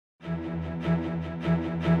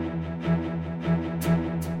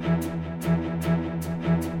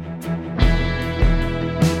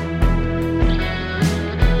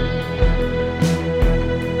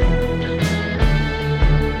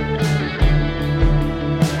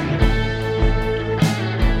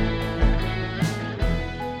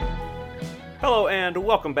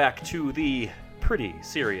welcome back to the Pretty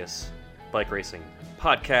Serious Bike Racing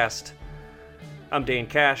Podcast. I'm Dane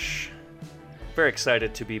Cash. Very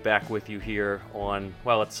excited to be back with you here on,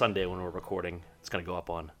 well, it's Sunday when we're recording. It's going to go up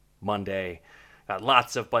on Monday. Got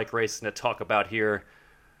lots of bike racing to talk about here.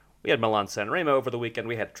 We had Milan-San Remo over the weekend.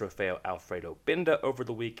 We had Trofeo Alfredo Binda over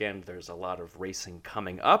the weekend. There's a lot of racing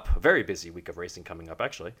coming up. A very busy week of racing coming up,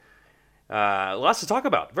 actually. Lots to talk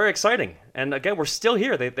about. Very exciting. And again, we're still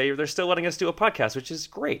here. They're still letting us do a podcast, which is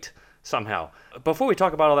great somehow. Before we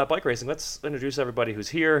talk about all that bike racing, let's introduce everybody who's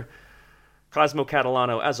here. Cosmo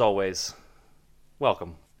Catalano, as always,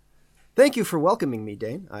 welcome. Thank you for welcoming me,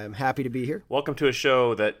 Dane. I am happy to be here. Welcome to a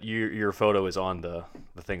show that your photo is on the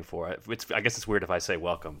thing for. I guess it's weird if I say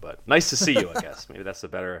welcome, but nice to see you, I guess. Maybe that's the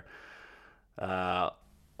better.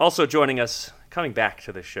 Also joining us, coming back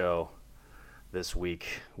to the show this week,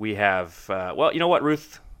 we have, well, you know what,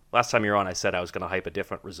 Ruth? Last time you were on, I said I was going to hype a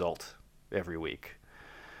different result every week.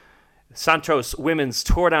 Santos Women's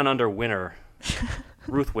Tour Down Under winner,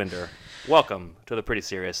 Ruth Winder. Welcome to the Pretty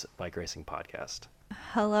Serious Bike Racing Podcast.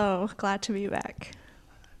 Hello, glad to be back.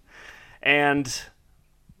 And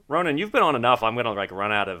Ronan, you've been on enough. I'm going to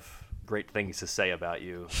run out of great things to say about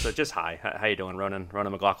you. So just hi. How you doing, Ronan?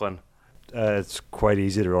 Ronan McLaughlin? It's quite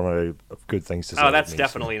easy to run out of good things to say. Oh, that's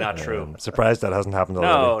definitely not true. Surprised that hasn't happened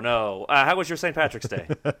already. No. How was your St. Patrick's Day?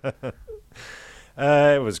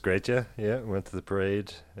 It was great, yeah. Went to the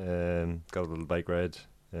parade, got a little bike ride.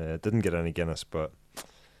 Didn't get any Guinness, but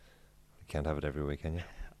you can't have it every week, can you?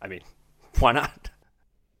 I mean, why not?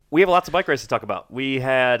 We have lots of bike races to talk about. We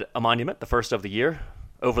had a monument, the first of the year,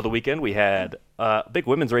 over the weekend. We had a big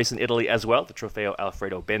women's race in Italy as well, the Trofeo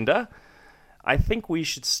Alfredo Binda. I think we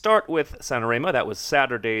should start with San Remo. That was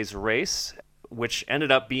Saturday's race, which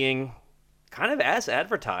ended up being kind of as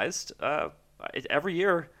advertised. Every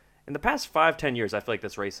year, in the past 5-10 years, I feel like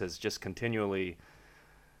this race has just continually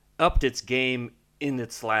upped its game in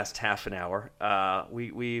its last half an hour.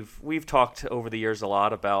 We've talked over the years a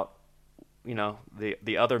lot about, you know,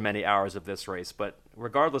 the other many hours of this race, but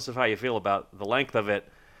regardless of how you feel about the length of it,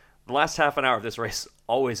 the last half an hour of this race,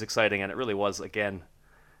 always exciting, and it really was, again,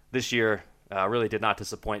 this year. Really did not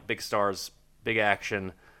disappoint. Big stars, big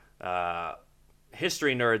action.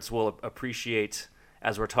 History nerds will appreciate,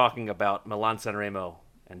 as we're talking about Milan-San Remo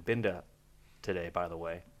and Binda today, by the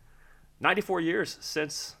way. 94 years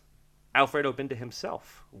since Alfredo Binda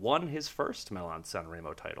himself won his first Milan-San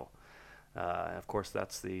Remo title. Of course,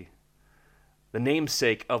 that's the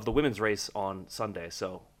namesake of the women's race on Sunday,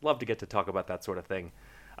 so love to get to talk about that sort of thing.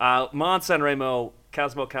 Milan-San Remo,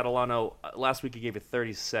 Cosmo Catalano, last week he gave it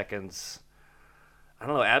 30 seconds. I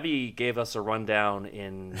don't know, Abby gave us a rundown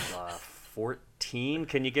in 14.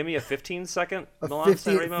 Can you give me a 15-second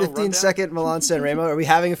Milan-San Remo rundown? 15-second Milan-San Remo. Are we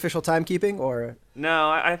having official timekeeping, or? No,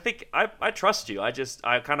 I think I trust you. I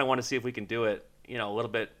kind of want to see if we can do it, a little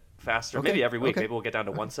bit faster. Okay. Maybe every week. Okay. Maybe we'll get down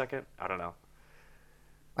to 1 second. I don't know.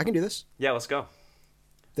 I can do this. Yeah, let's go.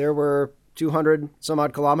 There were 200 some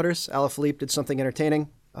odd kilometers. Alaphilippe did something entertaining,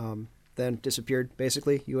 then disappeared,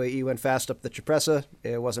 basically. UAE went fast up the Cipressa.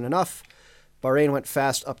 It wasn't enough. Bahrain went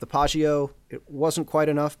fast up the Poggio. It wasn't quite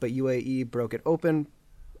enough, but UAE broke it open.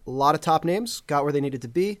 A lot of top names got where they needed to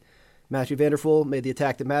be. Mathieu van der Poel made the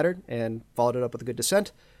attack that mattered and followed it up with a good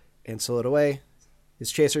descent and slowed away.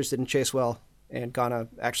 His chasers didn't chase well, and Ghana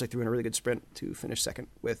actually threw in a really good sprint to finish second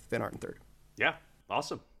with Van Aert in third. Yeah,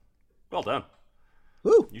 awesome. Well done.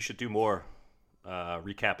 Woo! You should do more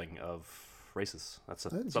recapping of races. That's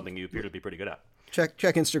something you appear to be pretty good at. Check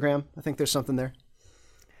Instagram. I think there's something there.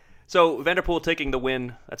 So Van der Poel taking the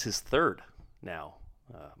win. That's his third now.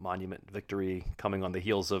 Monument victory coming on the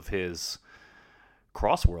heels of his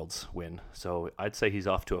Crossworlds win. So I'd say he's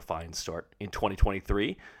off to a fine start in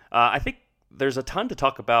 2023. I think there's a ton to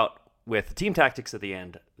talk about with team tactics at the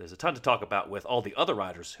end. There's a ton to talk about with all the other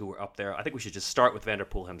riders who were up there. I think we should just start with Van der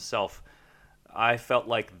Poel himself. I felt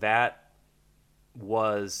like that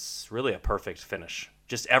was really a perfect finish.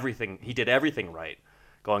 Just everything. He did everything right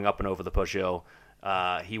going up and over the Poggio.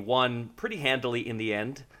 He won pretty handily in the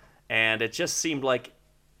end, and it just seemed like,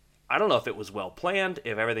 I don't know if it was well planned,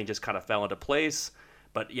 if everything just kind of fell into place,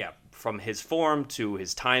 but yeah, from his form to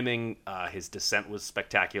his timing, his descent was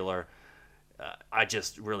spectacular. I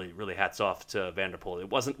just really, really hats off to Van der Poel.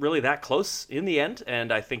 It wasn't really that close in the end,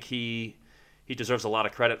 and I think he deserves a lot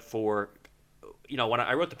of credit for, when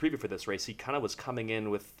I wrote the preview for this race, he kind of was coming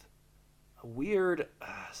in with a weird,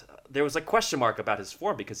 there was a question mark about his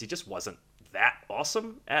form because he just wasn't that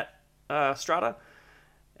awesome at Strada,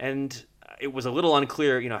 and it was a little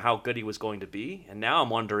unclear, how good he was going to be. And now I'm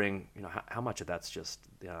wondering, how much of that's just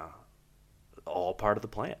all part of the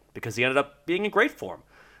plan, because he ended up being in great form.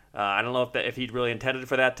 I don't know if he'd really intended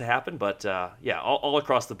for that to happen, but all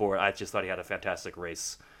across the board, I just thought he had a fantastic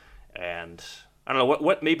race. And I don't know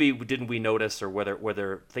what maybe didn't we notice, or were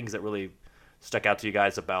there things that really stuck out to you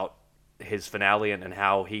guys about his finale and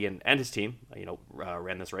how he and his team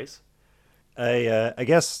ran this race. I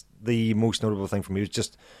guess the most notable thing for me was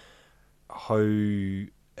just how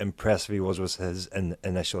impressive he was with his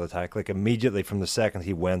initial attack. Like, immediately from the second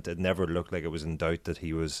he went, it never looked like it was in doubt that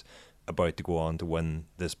he was about to go on to win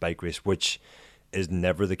this bike race, which is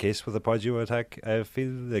never the case with a Poggio attack. I feel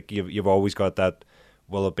like you've always got that,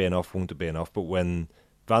 will it be enough, won't it be enough? But when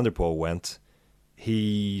Van der Poel went,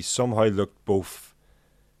 he somehow looked both...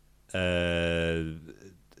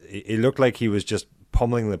 he looked like he was just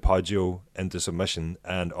pummeling the Poggio into submission,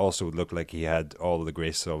 and also looked like he had all the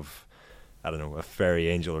grace of, I don't know, a fairy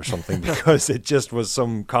angel or something, because it just was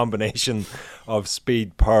some combination of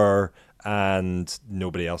speed, power, and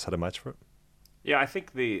nobody else had a match for it. Yeah, I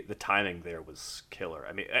think the timing there was killer.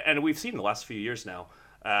 I mean, and we've seen the last few years now,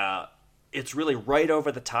 it's really right over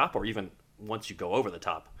the top, or even once you go over the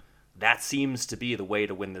top. That seems to be the way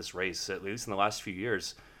to win this race, at least in the last few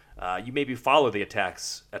years. You maybe follow the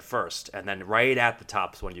attacks at first, and then right at the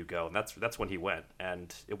top's when you go, and that's when he went.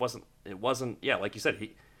 And it wasn't. Yeah, like you said,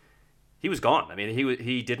 he was gone. I mean,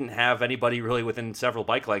 he didn't have anybody really within several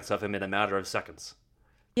bike lengths of him in a matter of seconds.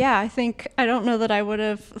 Yeah, I don't know that I would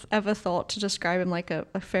have ever thought to describe him like a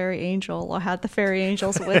fairy angel, or had the fairy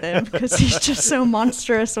angels with him, because he's just so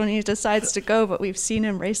monstrous when he decides to go. But we've seen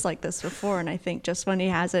him race like this before, and I think just when he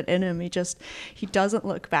has it in him, he doesn't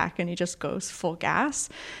look back, and he just goes full gas.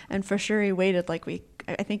 And for sure he waited,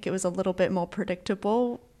 I think it was a little bit more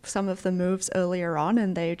predictable, some of the moves earlier on,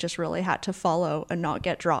 and they just really had to follow and not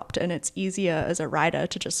get dropped. And it's easier as a rider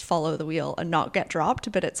to just follow the wheel and not get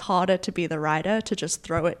dropped, but it's harder to be the rider to just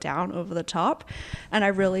throw it down over the top. And I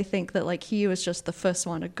really think that he was just the first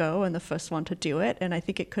one to go and the first one to do it, and I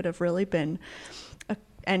think it could have really been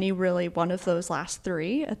any really one of those last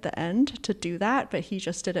three at the end to do that, but he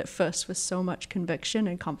just did it first with so much conviction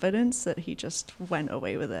and confidence that he just went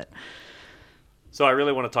away with it. So I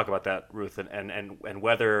really want to talk about that, Ruth, and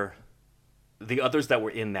whether the others that were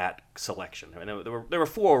in that selection. I mean, there were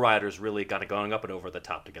four riders really kind of going up and over the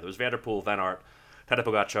top together. It was Van der Poel, Van Aert, Tadej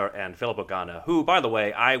Pogacar, and Filippo Ganna, who, by the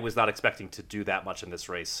way, I was not expecting to do that much in this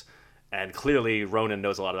race. And clearly, Ronan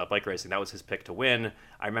knows a lot about bike racing. That was his pick to win.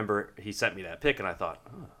 I remember he sent me that pick, and I thought,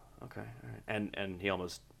 oh, okay, all right. And he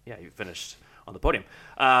he finished on the podium.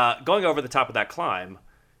 Going over the top of that climb.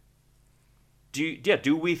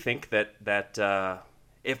 Do we think that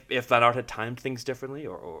if Van Aert had timed things differently,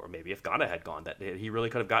 or maybe if Ganna had gone, that he really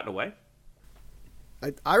could have gotten away?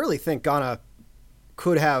 I really think Ganna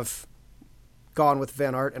could have gone with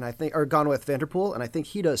Van Aert, or gone with Van der Poel, and I think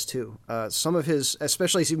he does too. Some of his,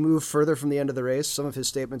 especially as he moved further from the end of the race, some of his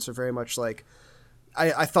statements are very much like,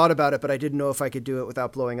 I thought about it, but I didn't know if I could do it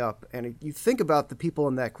without blowing up. And you think about the people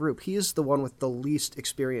in that group, he is the one with the least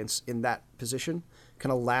experience in that position.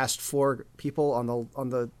 Kind of last four people on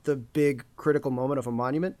the big critical moment of a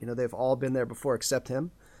monument. They've all been there before except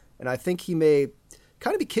him. And I think he may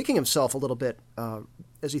kind of be kicking himself a little bit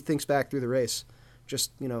as he thinks back through the race.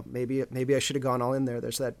 Just, maybe I should have gone all in there.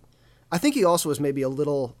 There's that. I think he also was maybe a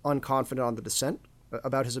little unconfident on the descent,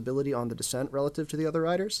 about his ability on the descent relative to the other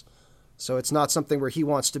riders. So it's not something where he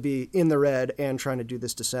wants to be in the red and trying to do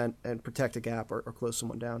this descent and protect a gap or close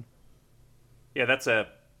someone down. Yeah, that's a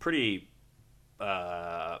pretty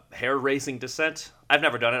hair-raising descent. I've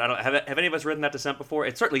never done it. Have any of us ridden that descent before?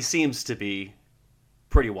 It certainly seems to be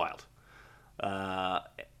pretty wild. And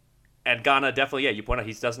Ganna definitely, you point out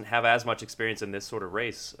he doesn't have as much experience in this sort of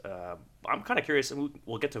race. I'm kind of curious, and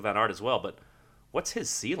we'll get to Van Aert as well, but what's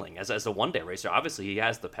his ceiling as a one-day racer? Obviously, he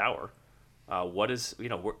has the power. Where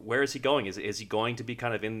is he going? Is he going to be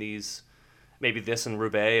kind of in these, maybe this and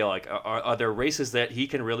Roubaix? Like, are there races that he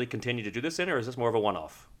can really continue to do this in, or is this more of a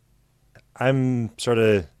one-off? I'm sort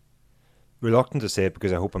of reluctant to say it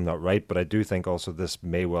because I hope I'm not right, but I do think also this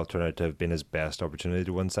may well turn out to have been his best opportunity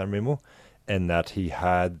to win San Remo, in that he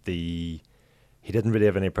didn't really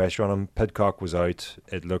have any pressure on him. Pidcock was out.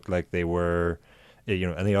 It looked like they were,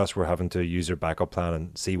 Ineos were having to use their backup plan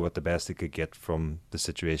and see what the best they could get from the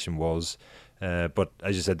situation was. But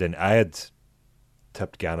as you said, then I had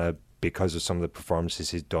tipped Ganna because of some of the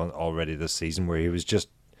performances he's done already this season, where he was just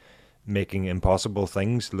making impossible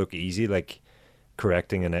things look easy, like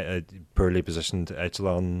correcting a poorly positioned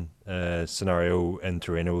echelon scenario in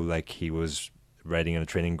Torino, like he was riding in a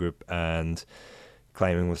training group and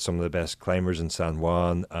climbing with some of the best climbers in San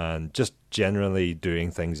Juan, and just generally doing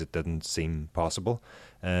things that didn't seem possible.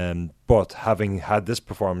 But having had this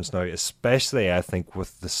performance now, especially I think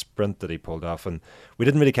with the sprint that he pulled off, and we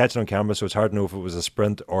didn't really catch it on camera, so it's hard to know if it was a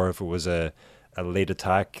sprint or if it was a late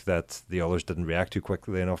attack that the others didn't react to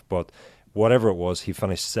quickly enough. But whatever it was, he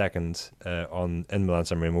finished second in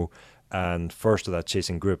Milan-San Remo and first of that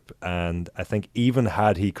chasing group. And I think even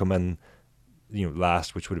had he come in,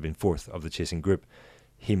 last, which would have been fourth of the chasing group,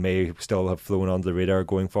 he may still have flown onto the radar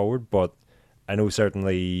going forward. But I know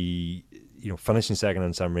certainly, finishing second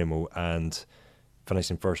in San Remo and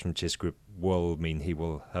finishing first in the chase group will mean he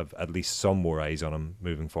will have at least some more eyes on him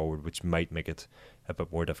moving forward, which might make it a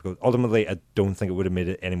bit more difficult. Ultimately, I don't think it would have made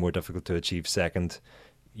it any more difficult to achieve second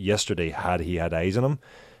yesterday had he had eyes on him.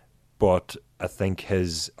 But I think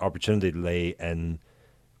his opportunity lay in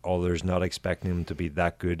others not expecting him to be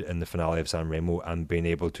that good in the finale of San Remo and being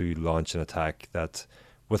able to launch an attack that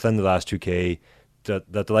within the last 2K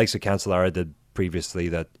that the likes of Cancellara did previously,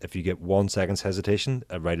 that if you get 1 second's hesitation,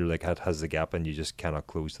 a rider like that has the gap and you just cannot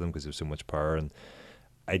close to them because there's so much power. And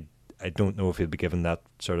I don't know if he'll be given that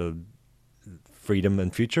sort of freedom in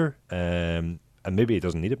future. And maybe he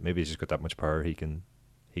doesn't need it. Maybe he's just got that much power he can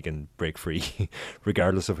break free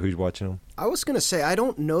regardless of who's watching him. I was going to say, I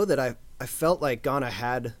don't know that I felt like Ghana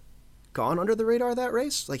had gone under the radar that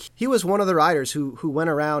race. Like, he was one of the riders who went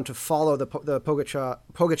around to follow the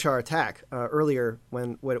Pogačar attack earlier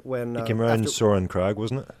when he came around Soren Krag,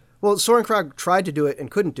 wasn't it? Well, Soren Krag tried to do it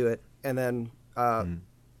and couldn't do it, and then Ghana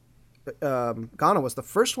was the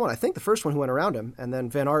first one, I think the first one who went around him, and then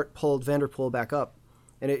Van Aert pulled Van der Poel back up,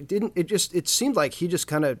 and it seemed like he just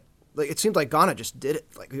kind of, like, it seemed like Ghana just did it.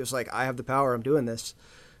 Like, he was like, I have the power, I'm doing this,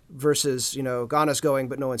 versus, Ghana's going,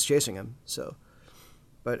 but no one's chasing him. So,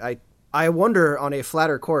 but I wonder on a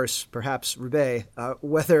flatter course, perhaps Roubaix,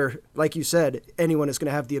 whether, like you said, anyone is going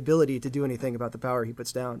to have the ability to do anything about the power he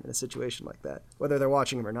puts down in a situation like that, whether they're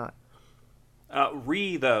watching him or not.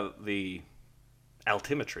 The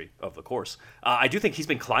altimetry of the course, I do think he's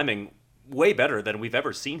been climbing way better than we've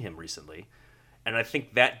ever seen him recently. And I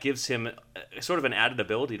think that gives him sort of an added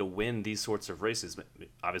ability to win these sorts of races.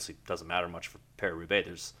 Obviously, it doesn't matter much for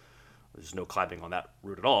Paris-Roubaix. There's no climbing on that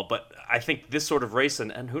route at all. But I think this sort of race,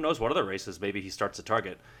 and who knows what other races, maybe he starts to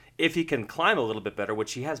target. If he can climb a little bit better,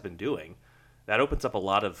 which he has been doing, that opens up a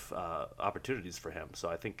lot of opportunities for him. So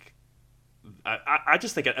I think, I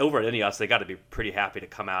just think over at Ineos, they got to be pretty happy to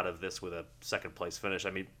come out of this with a second place finish. I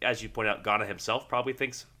mean, as you point out, Ghana himself probably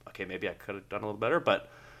thinks, okay, maybe I could have done a little better, but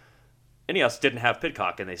Ineos didn't have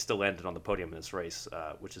Pidcock, and they still landed on the podium in this race,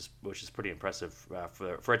 which is pretty impressive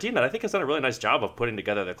for a team that I think has done a really nice job of putting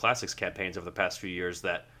together the Classics campaigns over the past few years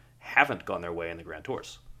that haven't gone their way in the Grand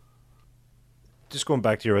Tours. Just going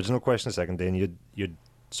back to your original question a second, Dane, you'd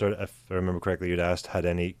sort of, if I remember correctly, you'd asked,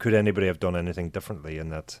 could anybody have done anything differently in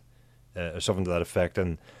that, or something to that effect?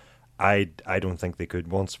 And I don't think they could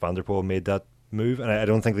once Van der Poel made that move, and I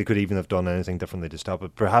don't think they could even have done anything differently to stop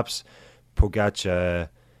it. Perhaps Pogačar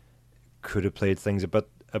could have played things a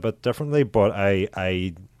bit differently, but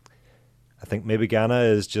I think maybe Ghana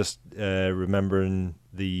is just remembering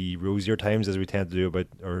the rosier times, as we tend to do about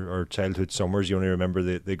our childhood summers. You only remember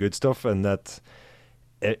the good stuff, and that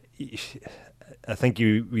I think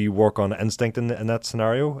you work on instinct in that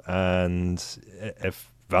scenario. And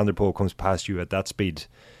if Van der Poel comes past you at that speed,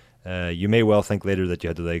 you may well think later that you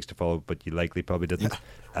had the legs to follow, but you likely probably didn't.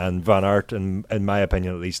 And Van Aert, in my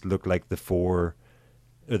opinion at least, looked like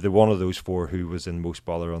the one of those four who was in most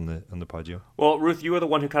bother on the Poggio. Well, Ruth, you were the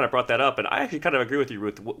one who kind of brought that up, and I actually kind of agree with you,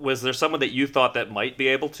 Ruth. Was there someone that you thought that might be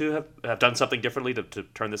able to have done something differently to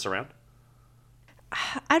turn this around?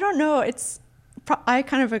 I don't know. I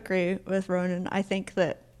kind of agree with Ronan. I think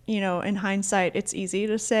that, in hindsight, it's easy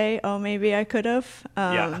to say, oh, maybe I could have.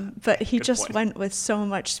 But he just went with so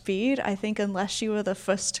much speed. I think unless you were the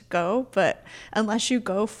first to go, but unless you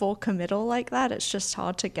go full committal like that, it's just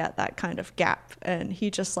hard to get that kind of gap. And he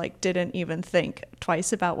just didn't even think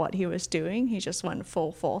twice about what he was doing. He just went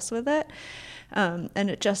full force with it. And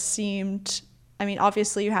it just seemed,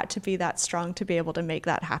 obviously you had to be that strong to be able to make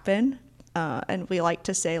that happen. And we like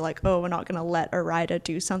to say we're not going to let a rider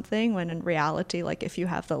do something, when in reality, if you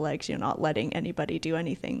have the legs, you're not letting anybody do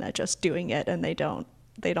anything. They're just doing it, and they don't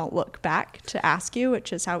look back to ask you,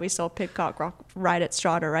 which is how we saw Pidcock ride at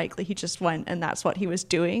Strada, right? He just went, and that's what he was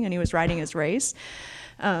doing, and he was riding his race.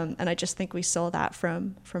 And I just think we saw that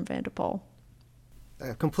from Van der Poel.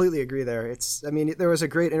 I completely agree there. There was a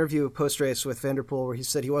great interview post-race with Van der Poel where he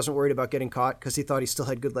said he wasn't worried about getting caught because he thought he still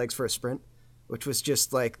had good legs for a sprint, which was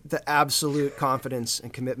just the absolute confidence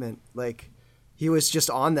and commitment. He was just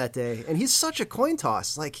on that day. And he's such a coin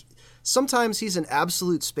toss. Sometimes he's an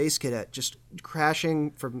absolute space cadet, just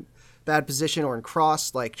crashing from bad position or in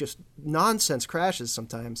cross, like just nonsense crashes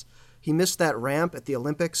sometimes. He missed that ramp at the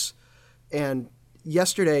Olympics, and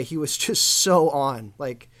yesterday he was just so on.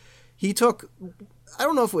 Like, he took, I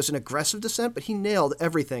don't know if it was an aggressive descent, but he nailed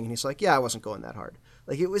everything, and he's like, yeah, I wasn't going that hard.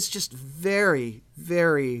 Like, it was just very,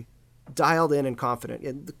 very dialed in and confident,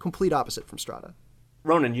 and the complete opposite from Strada.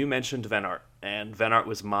 Ronan, you mentioned Van Aert, and Van Aert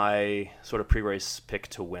was my sort of pre-race pick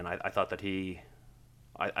to win. I thought that he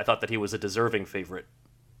was a deserving favorite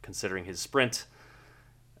considering his sprint.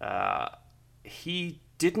 He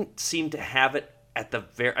didn't seem to have it at the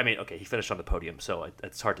very... I mean, okay, he finished on the podium, so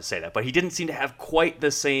it's hard to say that, but he didn't seem to have quite the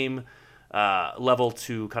same level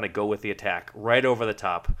to kind of go with the attack right over the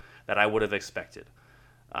top that I would have expected.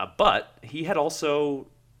 But he had also...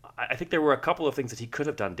 I think there were a couple of things that he could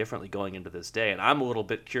have done differently going into this day, and I'm a little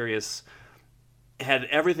bit curious, had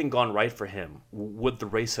everything gone right for him, would the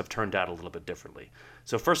race have turned out a little bit differently?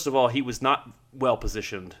 So first of all, he was not well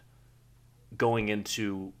positioned going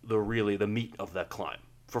into the meat of that climb.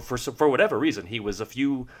 For whatever reason, he was a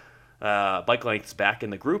few bike lengths back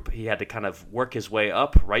in the group. He had to kind of work his way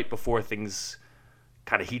up right before things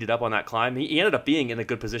kind of heated up on that climb. He ended up being in a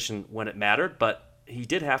good position when it mattered, but he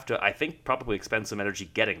did have to, I think, probably expend some energy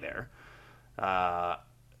getting there.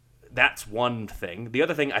 That's one thing. The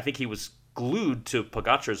other thing, I think he was glued to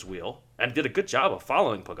Pogacar's wheel and did a good job of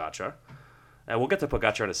following Pogacar. And we'll get to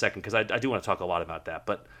Pogacar in a second because I do want to talk a lot about that.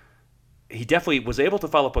 But he definitely was able to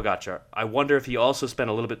follow Pogacar. I wonder if he also spent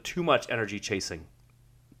a little bit too much energy chasing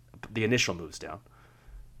the initial moves down.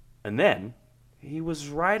 And then he was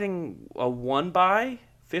riding a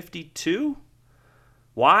 1x52.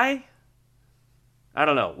 Why? I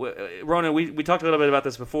don't know. Ronan, we talked a little bit about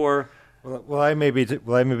this before. Well, I maybe take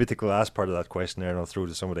the last part of that question there, and I'll throw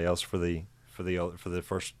to somebody else for the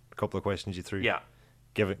first couple of questions you threw. Yeah.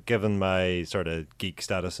 Given my sort of geek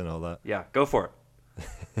status and all that. Yeah, go for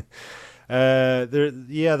it.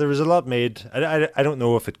 There was a lot made. I don't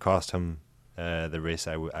know if it cost him the race.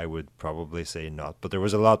 I would probably say not, but there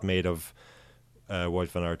was a lot made of Wout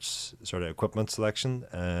van Aert's sort of equipment selection,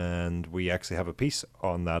 and we actually have a piece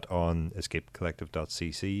on that on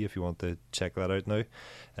escapecollective.cc if you want to check that out now.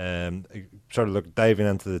 Sort of diving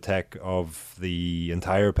into the tech of the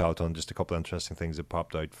entire peloton, just a couple of interesting things that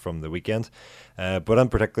popped out from the weekend. But in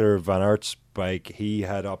particular, Van Aert's bike, he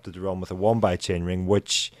had opted to run with a 1x chainring,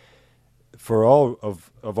 which for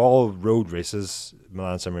all road races,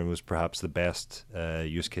 Milan-San Remo was perhaps the best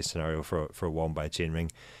use case scenario for a 1x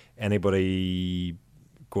chainring. Anybody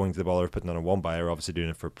going to the ball or putting on a 1x are obviously doing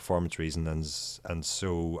it for performance reasons, and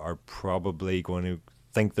so are probably going to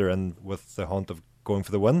think they're in with the hunt of going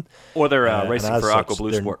for the win. Or they're racing for Aqua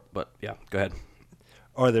Blue Sport, but yeah, go ahead.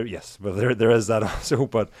 Or there is that also,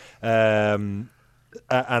 but and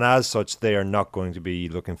as such, they are not going to be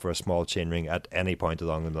looking for a small chainring at any point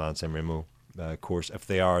along the Milan-San Remo course. If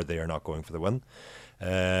they are not going for the win,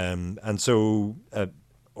 and so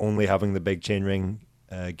only having the big chainring.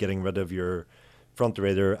 Getting rid of your front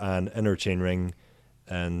derailleur and inner chainring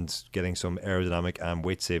and getting some aerodynamic and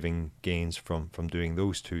weight saving gains from doing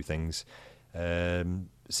those two things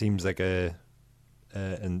seems like a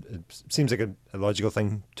logical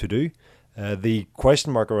thing to do. The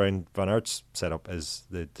question mark around Van Aert's setup is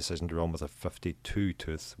the decision to run with a 52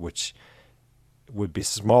 tooth, which would be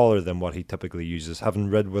smaller than what he typically uses. Having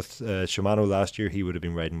rid with Shimano last year, he would have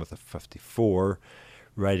been riding with a 54.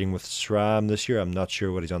 Riding with SRAM this year, I'm not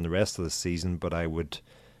sure what he's on the rest of the season, but I would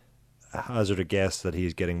hazard a guess that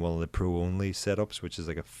he's getting one of the pro-only setups, which is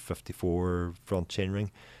like a 54 front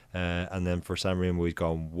chainring. And then for San Remo, he's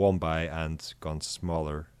gone 1x and gone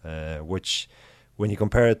smaller, which when you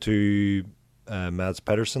compare it to Mads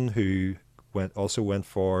Pedersen, who went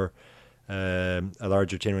for a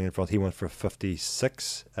larger chainring in front, he went for a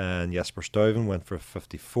 56, and Jesper Stuyven went for a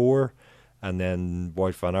 54. And then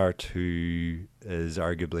Wout van Aert, who is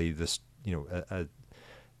arguably this,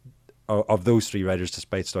 of those three riders,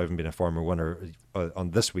 despite Stuyven being a former winner, on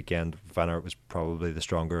this weekend, Van Aert was probably the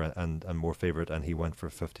stronger and more favourite, and he went for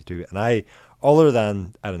 52. And other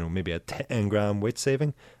than, I don't know, maybe a 10 gram weight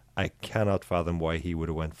saving, I cannot fathom why he would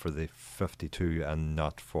have went for the 52 and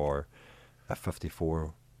not for a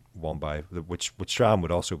 54 1x, which SRAM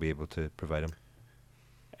would also be able to provide him.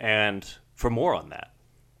 And for more on that,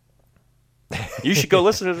 you should go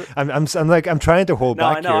listen to it. I'm trying to hold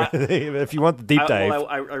back here. If you want the deep dive,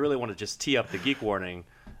 I really want to just tee up the geek warning.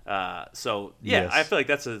 So yes. I feel like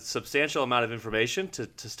that's a substantial amount of information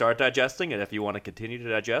to start digesting, and if you want to continue to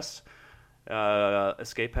digest,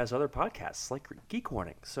 Escape has other podcasts like Geek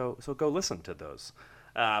Warning. So go listen to those.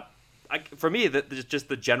 For me, just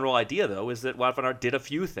the general idea though is that Wout van Aert did a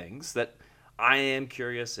few things that I am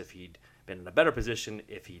curious if he'd been in a better position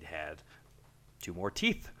if he'd had 2 more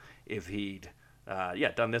teeth, if he'd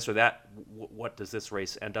done this or that. What does this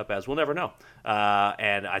race end up as? We'll never know.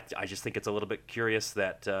 And I just think it's a little bit curious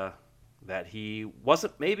that he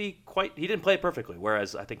wasn't maybe quite, he didn't play it perfectly,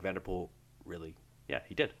 whereas I think Van der Poel really,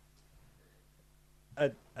 he did.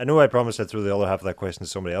 I know I promised I'd throw the other half of that question to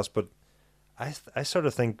somebody else, but I sort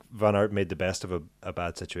of think Van Aert made the best of a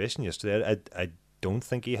bad situation yesterday. I don't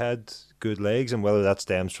think he had good legs, and whether that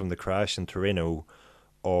stems from the crash in Torino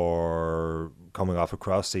or coming off a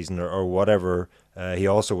cross season or whatever, he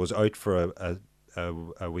also was out for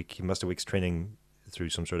a week. He missed a week's training through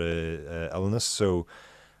some sort of illness. So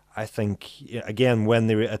I think, again, when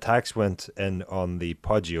the attacks went in on the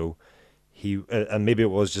Poggio, he and maybe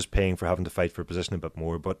it was just paying for having to fight for position a bit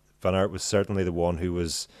more, but Van Aert was certainly the one who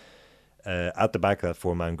was at the back of that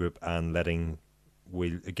 4-man group and letting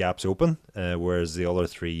gaps open, whereas the other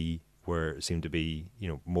 3 seemed to be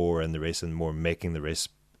more in the race and more making the race.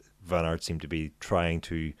 Van Aert seemed to be trying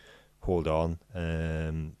to hold on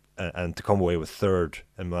and to come away with 3rd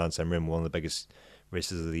in Milan-San Remo, one of the biggest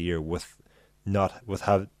races of the year,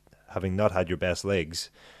 having not had your best legs.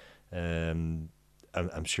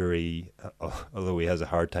 I'm sure although he has a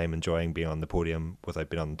hard time enjoying being on the podium without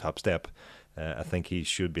being on the top step, I think he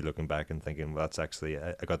should be looking back and thinking, well, that's actually,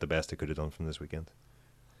 I got the best I could have done from this weekend.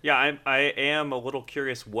 Yeah, I am a little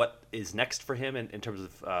curious what is next for him in terms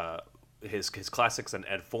of his classics and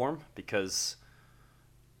form, because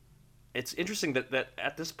it's interesting that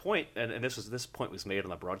at this point, and this point was made on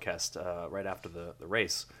the broadcast right after the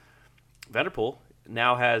race, Van der Poel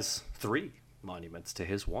now has 3 monuments to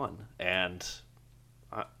his 1, and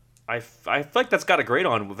I feel like that's got to grate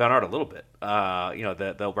on Van Aert a little bit.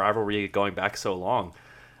 The rivalry going back so long.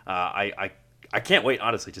 I can't wait,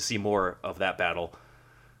 honestly, to see more of that battle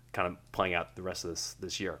kind of playing out the rest of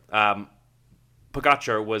this year.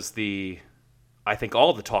 Pogacar was I think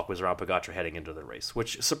all the talk was around Pogacar heading into the race,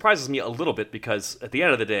 which surprises me a little bit because at the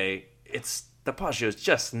end of the day, the Poggio is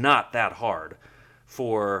just not that hard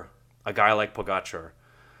for a guy like Pogacar,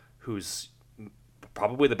 who's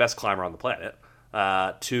probably the best climber on the planet,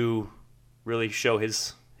 to really show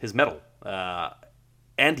his mettle.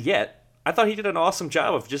 And yet, I thought he did an awesome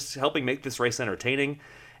job of just helping make this race entertaining.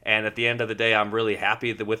 And at the end of the day, I'm really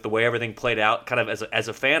happy with the way everything played out. Kind of as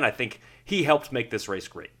a fan, I think he helped make this race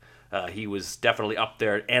great. He was definitely up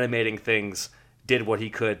there animating things, did what he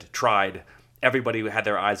could, tried. Everybody had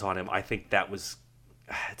their eyes on him. I think that was...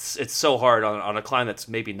 It's so hard on a climb that's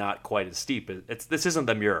maybe not quite as steep. This isn't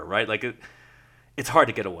the Muir, right? Like it's hard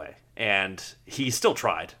to get away. And he still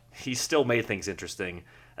tried. He still made things interesting.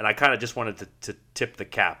 And I kind of just wanted to tip the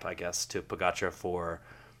cap, I guess, to Pogacar for,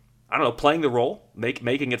 I don't know, playing the role,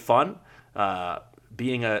 making it fun,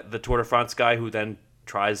 being the Tour de France guy who then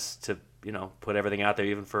tries to, put everything out there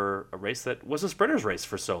even for a race that was a sprinter's race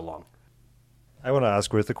for so long. I want to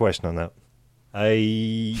ask Ruth a question on that.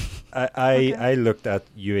 I looked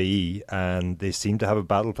at UAE and they seemed to have a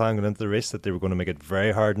battle plan going into the race that they were going to make it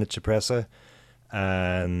very hard in the Cipressa,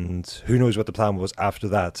 and who knows what the plan was after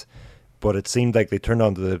that. But it seemed like they turned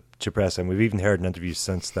onto the Cipressa, and we've even heard in interviews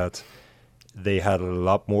since that they had a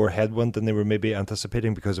lot more headwind than they were maybe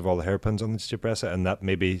anticipating because of all the hairpins on the Cipressa, and that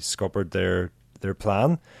maybe scuppered their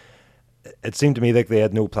plan. It seemed to me like they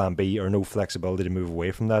had no plan B or no flexibility to move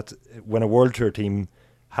away from that. When a World Tour team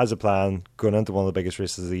has a plan going into one of the biggest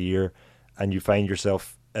races of the year and you find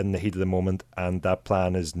yourself in the heat of the moment and that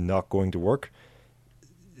plan is not going to work,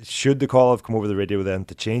 should the call have come over the radio then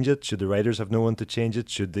to change it? Should the riders have known to change it?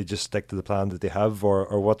 Should they just stick to the plan that they have,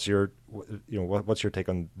 or what's your take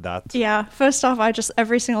on that? Yeah, first off,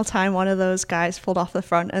 every single time one of those guys pulled off the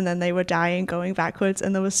front and then they were dying going backwards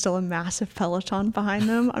and there was still a massive peloton behind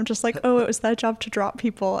them, I'm just like, oh, it was their job to drop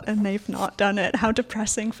people and they've not done it. How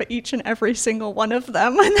depressing for each and every single one of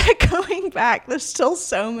them when they're going back. There's still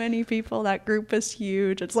so many people. That group is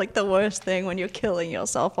huge. It's like the worst thing when you're killing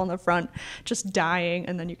yourself on the front, just dying,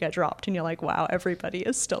 and then you get dropped and you're like, wow, everybody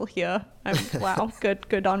is still here. Wow,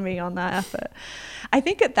 good on me on that effort. I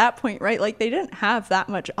think at that point, right, like they didn't have that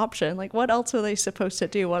much option. Like what else were they supposed to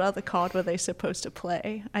do? What other card were they supposed to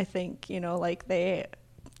play? I think, like they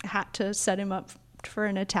had to set him up for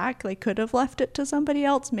an attack. They could have left it to somebody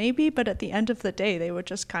else maybe, but at the end of the day, they were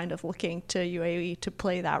just kind of looking to UAE to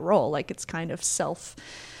play that role. Like it's kind of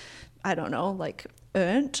I don't know, like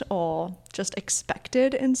earned or just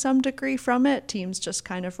expected in some degree from it. Teams just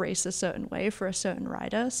kind of race a certain way for a certain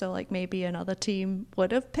rider. So like maybe another team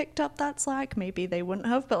would have picked up that slack, maybe they wouldn't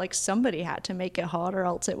have, but like somebody had to make it hard or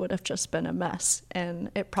else it would have just been a mess. And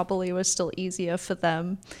it probably was still easier for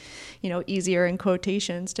them, you know, easier in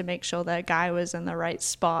quotations, to make sure that guy was in the right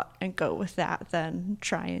spot and go with that than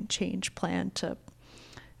try and change plan to,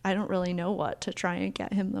 I don't really know what, to try and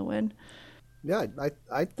get him the win. Yeah,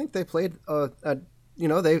 I think they played,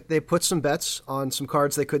 they put some bets on some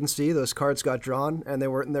cards they couldn't see. Those cards got drawn, and they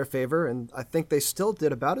weren't in their favor. And I think they still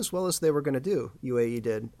did about as well as they were going to do, UAE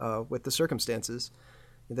did, with the circumstances.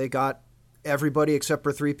 They got everybody except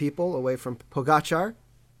for 3 people away from Pogačar.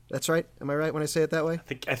 That's right. Am I right when I say it that way?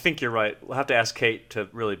 I think you're right. We'll have to ask Kate to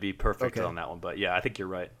really be perfect on that one. But yeah, I think you're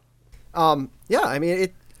right. Yeah, I mean,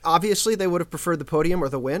 obviously they would have preferred the podium or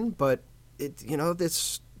the win, but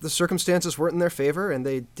the circumstances weren't in their favor, and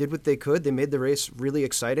they did what they could. They made the race really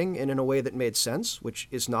exciting and in a way that made sense, which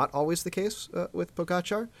is not always the case with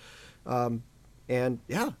Pogačar. And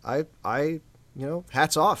yeah, I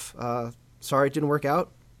hats off. Sorry it didn't work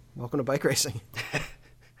out. Welcome to bike racing.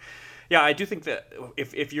 Yeah, I do think that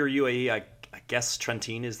if you're UAE, I guess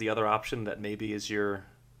Trentin is the other option that maybe is your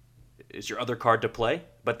other card to play.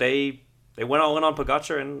 But they went all in on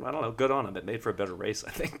Pogačar, and I don't know, good on them. It made for a better race, I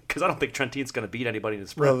think, because I don't think Trentin's going to beat anybody in the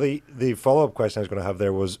sprint. Well, the follow-up question I was going to have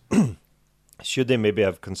there was, should they maybe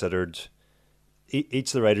have considered, each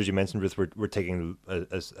of the riders you mentioned, Ruth, were taking,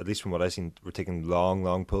 at least from what I've seen, were taking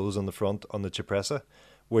long pulls on the front on the Cipressa,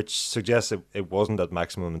 which suggests it wasn't at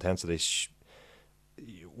maximum intensity.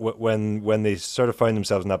 When they sort of found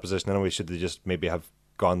themselves in that position anyway, should they just maybe have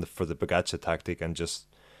gone for the Pogačar tactic and just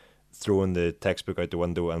thrown the textbook out the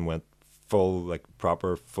window and went full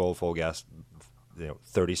gas,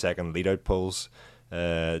 30-second lead out pulls,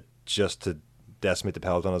 just to decimate the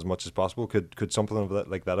peloton as much as possible? Could something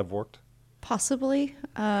like that have worked? Possibly,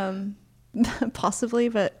 possibly,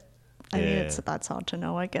 but I mean, that's hard to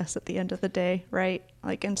know, I guess, at the end of the day, right?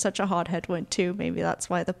 Like in such a hard headwind too, maybe that's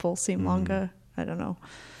why the pulls seem longer. I don't know.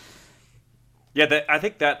 Yeah, I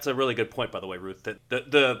think that's a really good point, by the way, Ruth, that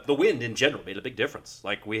the wind in general made a big difference.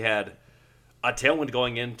 Like we had a tailwind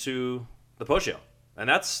going into the Poggio, and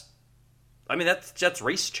that's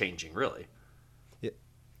race changing, really. Yeah.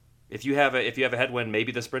 If you have a headwind,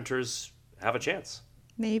 maybe the sprinters have a chance.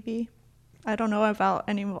 Maybe. I don't know about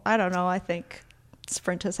anymore. I don't know. I think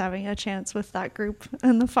sprinters having a chance with that group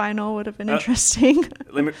in the final would have been interesting.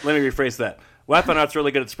 Let me rephrase that. Wout van Aert's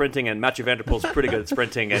really good at sprinting, and Mathieu van der Poel's pretty good at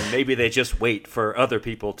sprinting, and maybe they just wait for other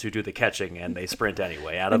people to do the catching, and they sprint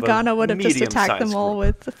anyway. And Ghana would have just attacked them all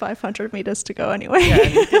with the 500 meters to go anyway. Yeah,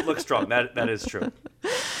 and it looks strong. That is true.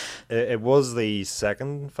 It was the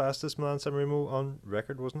second fastest Milan-San Remo on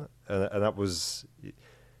record, wasn't it? And that was,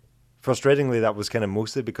 frustratingly, that was kind of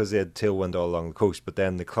mostly because they had tailwind all along the coast, but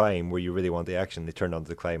then the climb, where you really want the action, they turned onto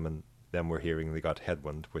the climb, and then we're hearing they got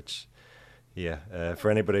headwind, which... Yeah,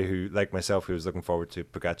 for anybody who, like myself, who was looking forward to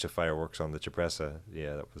Pogačar fireworks on the Cipressa,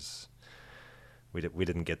 that was... We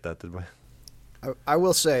didn't get that, did we? I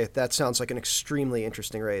will say that sounds like an extremely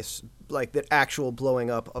interesting race, like the actual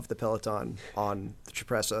blowing up of the peloton on the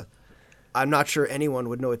Cipressa. I'm not sure anyone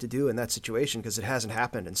would know what to do in that situation because it hasn't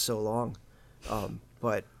happened in so long.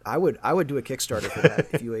 But I would do a Kickstarter for that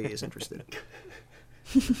if UAE is interested.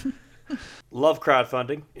 Love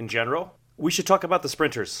crowdfunding in general. We should talk about the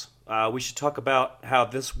sprinters. We should talk about how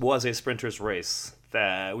this was a sprinters race.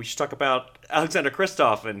 We should talk about Alexander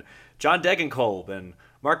Kristoff and John Degenkolb and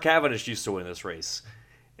Mark Cavendish used to win this race.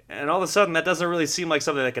 And all of a sudden, that doesn't really seem like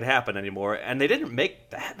something that could happen anymore. And they didn't make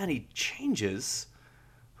that many changes.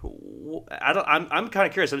 I'm kind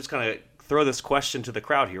of curious. I'm just going to throw this question to the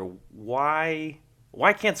crowd here. Why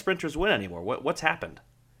can't sprinters win anymore? What's happened?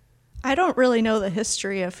 I don't really know the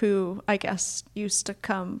history of who, I guess, used to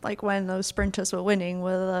come, like when those sprinters were winning,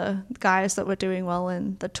 were the guys that were doing well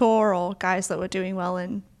in the Tour or guys that were doing well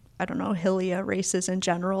in, I don't know, hillier races in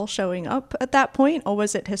general showing up at that point? Or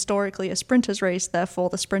was it historically a sprinters race, therefore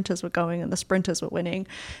the sprinters were going and the sprinters were winning?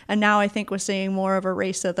 And now I think we're seeing more of a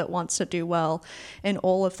racer that wants to do well in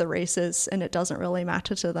all of the races, and it doesn't really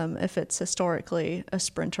matter to them if it's historically a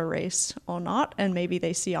sprinter race or not. And maybe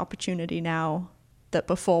they see opportunity now that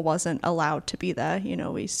before wasn't allowed to be there. You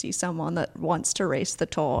know, we see someone that wants to race the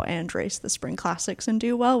Tour and race the Spring Classics and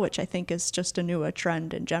do well, which I think is just a newer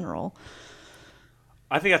trend in general.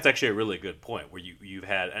 I think that's actually a really good point where you've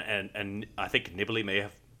had, and I think Nibali may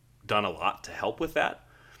have done a lot to help with that,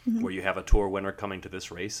 where you have a Tour winner coming to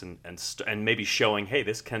this race and maybe showing, hey,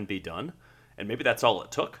 this can be done. And maybe that's all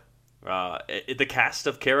it took. The cast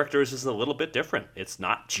of characters is a little bit different. It's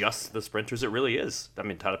not just the sprinters. It really is. I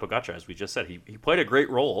mean, Tadej Pogačar, as we just said, he played a great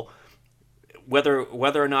role. Whether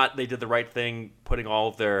or not they did the right thing, putting all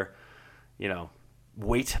of their,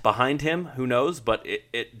 weight behind him, who knows? But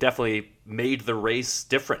it definitely made the race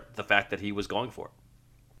different, the fact that he was going for it.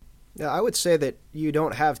 Yeah, I would say that you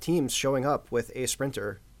don't have teams showing up with a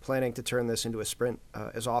sprinter planning to turn this into a sprint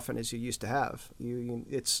as often as you used to have.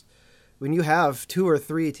 It's when you have 2 or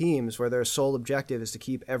 3 teams where their sole objective is to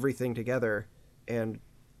keep everything together and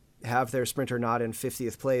have their sprinter not in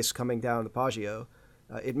 50th place coming down the Poggio,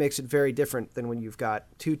 it makes it very different than when you've got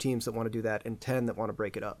 2 teams that want to do that and 10 that want to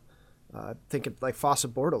break it up. Think of like Fossa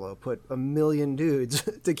Bordalo put 1 million dudes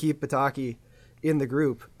to keep Pataki in the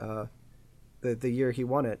group the year he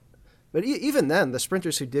won it. But even then, the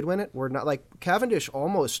sprinters who did win it were not like Cavendish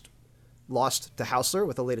almost lost to Hausler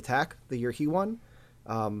with a late attack the year he won.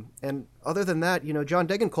 And other than that, John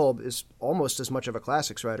Degenkolb is almost as much of a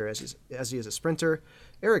classics rider as he is a sprinter.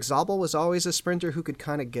 Eric Zabel was always a sprinter who could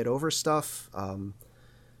kind of get over stuff.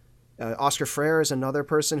 Oscar Freire is another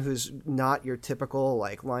person who's not your typical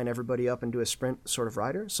like line everybody up and do a sprint sort of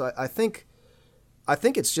rider. So I think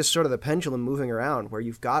it's just sort of the pendulum moving around where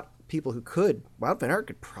you've got people who could. Wout van Aert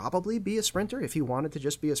could probably be a sprinter if he wanted to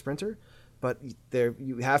just be a sprinter, but there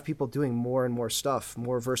you have people doing more and more stuff,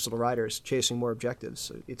 more versatile riders chasing more objectives.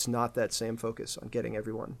 So it's not that same focus on getting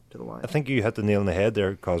everyone to the line. I think you hit the nail on the head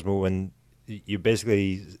there, Cosmo, when you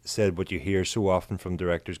basically said what you hear so often from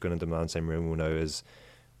directors going into Milan-San Remo now is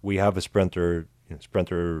we have a sprinter,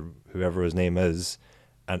 whoever his name is,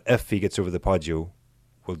 and if he gets over the Poggio,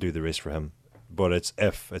 we'll do the race for him. But it's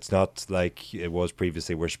if. It's not like it was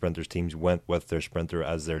previously where sprinters teams went with their sprinter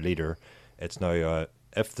as their leader. It's now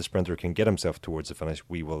if the sprinter can get himself towards the finish,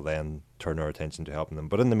 we will then turn our attention to helping them.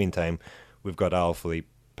 But in the meantime, we've got Alaphilippe,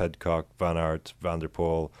 Pidcock, Van Aert, Van der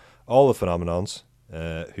Poel, all the phenomenons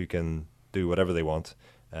who can do whatever they want,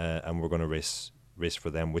 and we're going to race for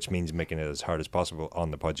them, which means making it as hard as possible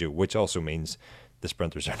on the Poggio, which also means the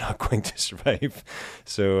sprinters are not going to survive.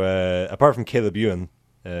 So apart from Caleb Ewan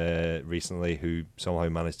recently, who somehow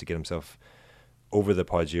managed to get himself over the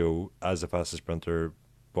Poggio as the fastest sprinter,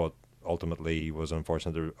 but ultimately was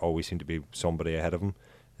unfortunate. There always seemed to be somebody ahead of him.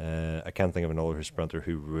 I can't think of another sprinter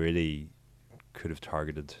who really could have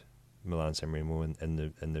targeted Milan-San Remo in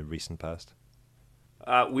the recent past.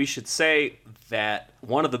 We should say that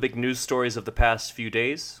one of the big news stories of the past few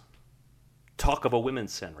days, talk of a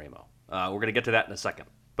women's San Remo. We're going to get to that in a second.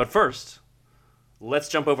 But first, let's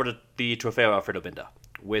jump over to the Trofeo Alfredo Binda,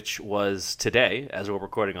 which was today, as we're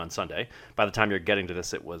recording on Sunday. By the time you're getting to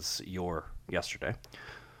this, it was yesterday.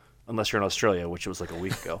 Unless you're in Australia, which was like a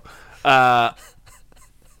week ago.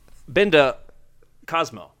 Binda,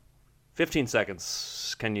 Cosmo, 15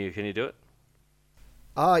 seconds. Can you do it?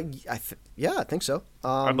 I think so.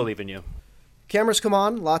 I believe in you. Cameras come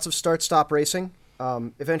on, lots of start-stop racing.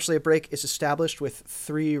 Eventually a break is established with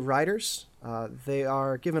 3 riders. They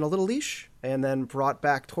are given a little leash and then brought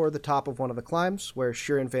back toward the top of one of the climbs where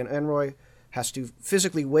Shirin van Anrooy has to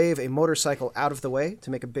physically wave a motorcycle out of the way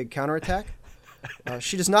to make a big counterattack.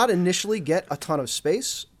 She does not initially get a ton of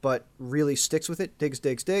space, but really sticks with it, digs.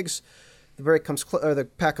 The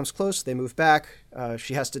pack comes close, they move back.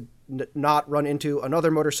 She has to not run into another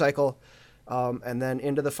motorcycle. And then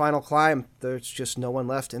into the final climb, there's just no one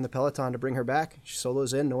left in the peloton to bring her back. She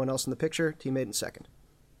solos in, no one else in the picture. Teammate in second.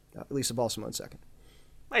 Lisa Balsamo in second.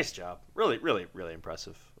 Nice job. Really, really, really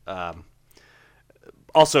impressive.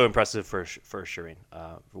 Also impressive for Shirin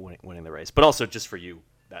for winning the race, but also just for you,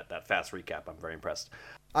 that fast recap. I'm very impressed.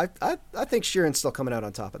 I think Shirin's still coming out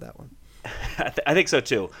on top of that one. I think so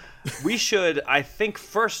too. We should, I think,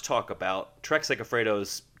 first talk about Trek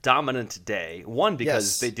Segafredo's dominant day. One,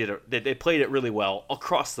 because yes. They played it really well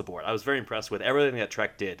across the board. I was very impressed with everything that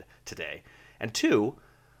Trek did today. And 2,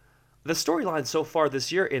 the storyline so far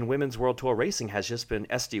this year in Women's World Tour racing has just been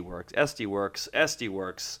SD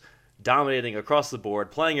Works, dominating across the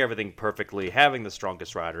board, playing everything perfectly, having the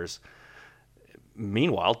strongest riders.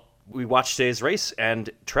 Meanwhile, we watched today's race, and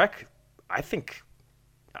Trek, I think,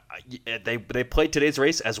 they played today's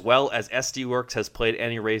race as well as SD Works has played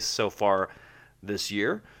any race so far this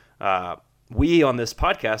year. We on this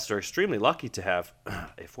podcast are extremely lucky to have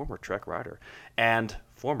a former Trek rider and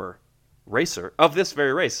former racer of this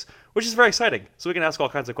very race, which is very exciting. So we can ask all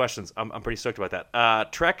kinds of questions. I'm pretty stoked about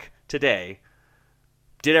that. Trek today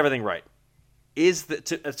did everything right.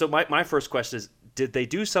 So my first question is, did they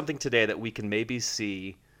do something today that we can maybe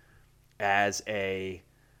see as a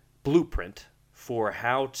blueprint for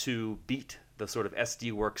how to beat the sort of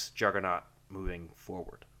SD Works juggernaut moving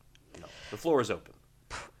forward? The floor is open.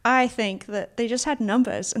 I think that they just had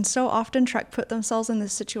numbers, and so often Trek put themselves in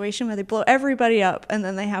this situation where they blow everybody up and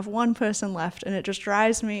then they have one person left, and it just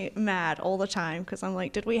drives me mad all the time because I'm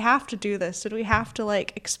like, did we have to do this? Did we have to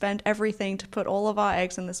like expend everything to put all of our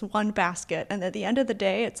eggs in this one basket? And at the end of the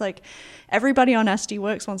day, it's like everybody on SD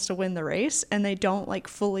Works wants to win the race, and they don't like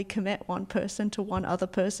fully commit one person to one other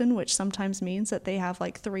person, which sometimes means that they have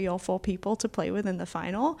like 3 or 4 people to play with in the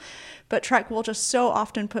final. But Trek will just so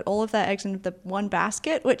often put all of their eggs into the one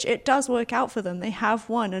basket, which it does work out for them. They have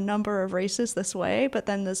won a number of races this way, but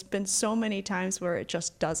then there's been so many times where it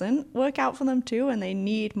just doesn't work out for them too, and they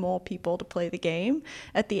need more people to play the game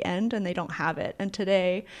at the end, and they don't have it. And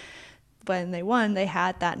today, when they won, they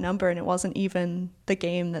had that number, and it wasn't even the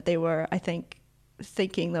game that they were, I think,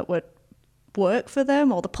 thinking that would work for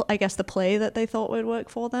them, or I guess the play that they thought would work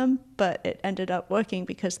for them, but it ended up working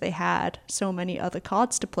because they had so many other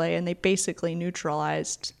cards to play, and they basically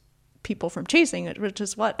neutralized people from chasing it, which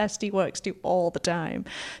is what SD Works do all the time.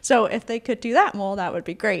 So if they could do that more, that would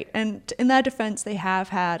be great. And in their defense, they have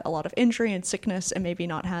had a lot of injury and sickness and maybe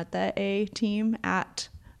not had their A team at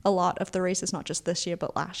a lot of the races, not just this year,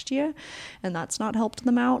 but last year. And that's not helped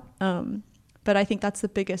them out. But I think that's the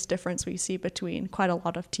biggest difference we see between quite a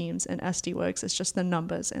lot of teams in SD Works. It's just the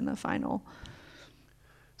numbers in the final.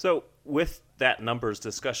 So with that numbers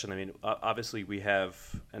discussion, I mean, obviously we have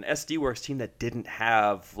an SD Works team that didn't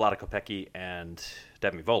have Vlada Kopecky and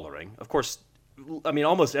Demi Vollering. Of course, I mean,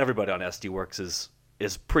 almost everybody on SD Works is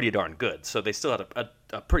pretty darn good. So they still had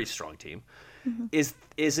a pretty strong team. Mm-hmm.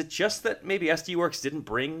 Is it just that maybe SD Works didn't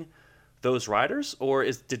bring those riders, or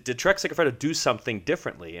did Trek Segafredo do something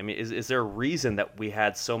differently? I mean, is there a reason that we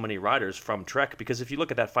had so many riders from Trek? Because if you look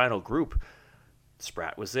at that final group,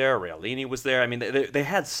 Spratt was there, Realini was there. I mean, they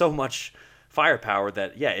had so much firepower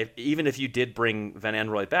that, yeah, even if you did bring Van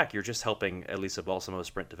Anrooy back, you're just helping Elisa Balsamo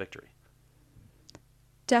sprint to victory.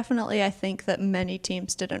 Definitely, I think that many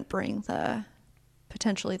teams didn't bring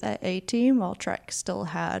potentially their A team, while Trek still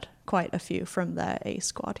had quite a few from their A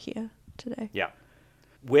squad here today. Yeah.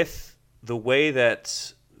 With the way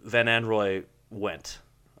that Van Anrooy went,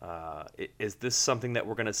 is this something that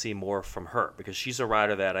we're going to see more from her? Because she's a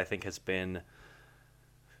rider that I think has been...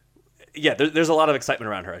 Yeah, there's a lot of excitement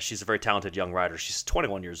around her. She's a very talented young rider. She's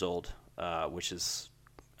 21 years old, which is,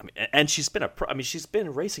 I mean, and she's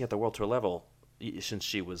been racing at the World Tour level since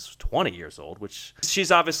she was 20 years old, which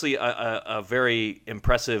she's obviously a very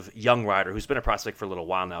impressive young rider who's been a prospect for a little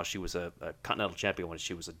while now. She was a continental champion when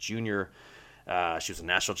she was a junior. She was a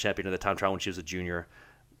national champion at the time trial when she was a junior.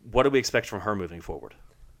 What do we expect from her moving forward?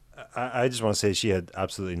 I just want to say she had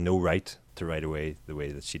absolutely no right to ride away the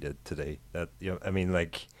way that she did today. That, you know, I mean,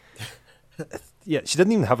 like, yeah, she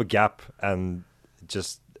didn't even have a gap, and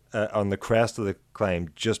just on the crest of the climb,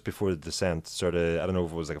 just before the descent, sort of, I don't know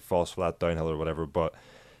if it was like a false flat downhill or whatever, but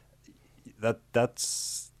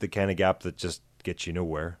that's the kind of gap that just gets you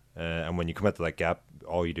nowhere. And when you commit to that gap,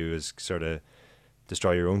 all you do is sort of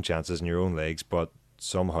destroy your own chances and your own legs. But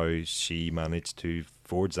somehow she managed to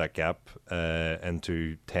forge that gap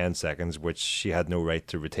into 10 seconds, which she had no right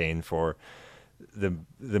to retain for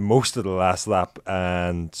the most of the last lap,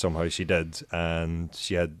 and somehow she did. And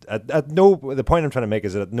she had the point I'm trying to make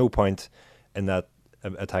is that at no point in that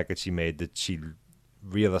attack that she made did she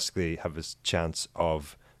realistically have a chance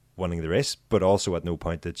of winning the race, but also at no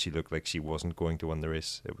point did she look like she wasn't going to win the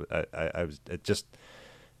race. It just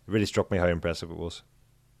really struck me how impressive it was.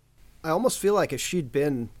 I almost feel like if she'd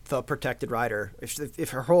been the protected rider, if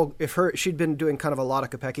she'd been doing kind of a Vlada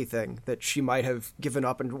Kopecky thing, that she might have given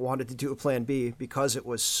up and wanted to do a plan B because it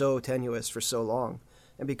was so tenuous for so long,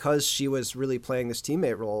 and because she was really playing this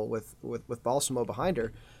teammate role with Balsamo behind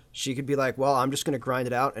her, she could be like, well, I'm just going to grind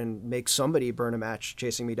it out and make somebody burn a match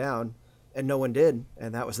chasing me down, and no one did,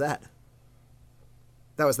 and that was that.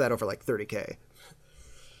 That was that over like 30K.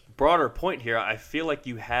 Broader point here, I feel like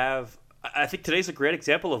I think today's a great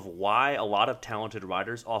example of why a lot of talented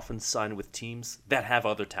riders often sign with teams that have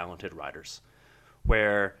other talented riders.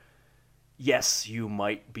 Where, yes, you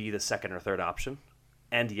might be the second or third option,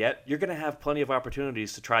 and yet you're going to have plenty of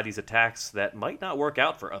opportunities to try these attacks that might not work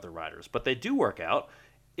out for other riders, but they do work out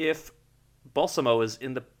if Balsamo is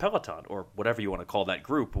in the peloton, or whatever you want to call that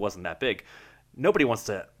group. It wasn't that big. Nobody wants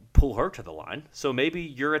to pull her to the line. So maybe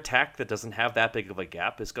your attack that doesn't have that big of a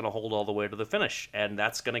gap is going to hold all the way to the finish. And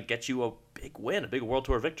that's going to get you a big win, a big World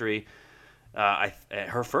Tour victory.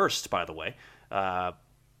 Her first, by the way.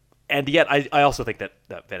 And yet I also think that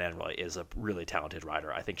Van Anrooy is a really talented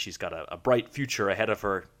rider. I think she's got a bright future ahead of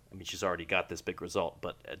her. I mean, she's already got this big result,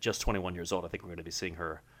 but at just 21 years old, I think we're going to be seeing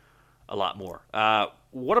her a lot more.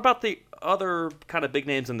 What about the other kind of big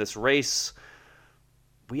names in this race?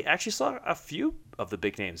 we actually saw a few of the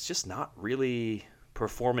big names just not really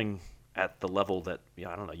performing at the level that,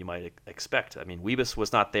 I don't know, you might expect. I mean, Wiebes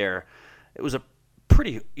was not there. It was a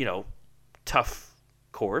pretty, tough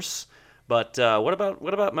course. But what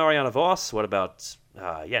about Mariana Vos? What about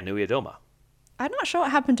Nui Adoma? I'm not sure what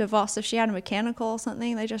happened to Voss, if she had a mechanical or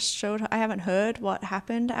something. They just showed, I haven't heard what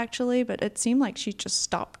happened actually, but it seemed like she just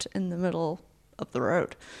stopped in the middle of the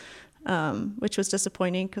road, which was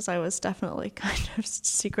disappointing because I was definitely kind of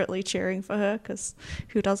secretly cheering for her, because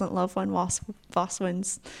who doesn't love when Voss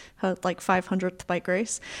wins her 500th bike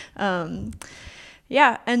race.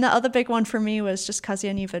 Yeah, and the other big one for me was just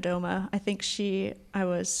Kasia Niewiadoma. I think I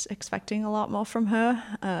was expecting a lot more from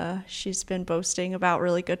her. She's been boasting about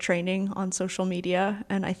really good training on social media,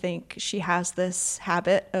 and I think she has this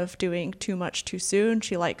habit of doing too much too soon.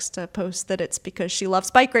 She likes to post that it's because she loves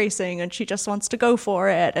bike racing and she just wants to go for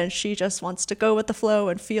it, and she just wants to go with the flow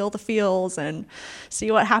and feel the feels and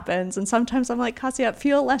see what happens. And sometimes I'm like, Kasia,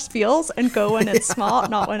 feel less feels and go when it's smart,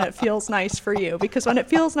 not when it feels nice for you. Because when it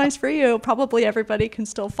feels nice for you, probably everybody can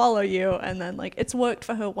still follow you. And then it's worked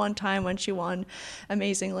for her one time when she won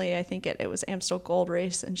amazingly. I think it was Amstel Gold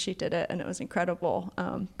Race, and she did it and it was incredible.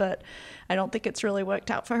 But I don't think it's really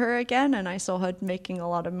worked out for her again. And I saw her making a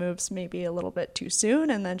lot of moves maybe a little bit too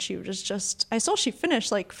soon. And then she was just, I saw she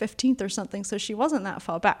finished 15th or something. So she wasn't that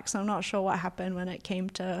far back. So I'm not sure what happened when it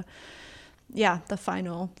came to the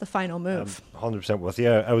final move. 100% with you.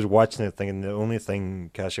 I was watching it thinking the only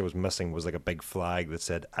thing Kasia was missing was a big flag that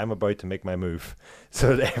said, "I'm about to make my move,"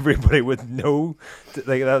 so that everybody would know.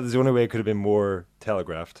 That was the only way it could have been more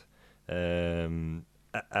telegraphed. And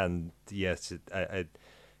yes, it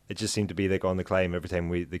just seemed to be on the climb. Every time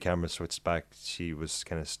the camera switched back, she was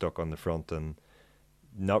kind of stuck on the front and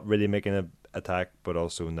not really making an attack, but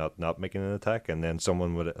also not making an attack. And then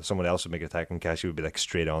someone else would make an attack, and Kasia would be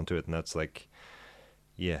straight onto it, and that's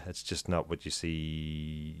it's just not what you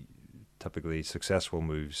see typically successful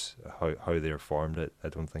moves, how they're formed. I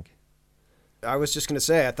don't think. I was just going to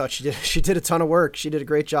say, I thought she did a ton of work. She did a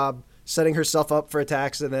great job setting herself up for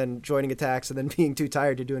attacks and then joining attacks and then being too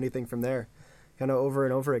tired to do anything from there, kind of over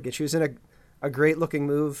and over again. She was in a great looking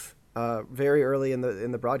move very early in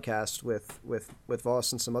the broadcast with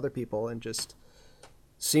Voss and some other people, and just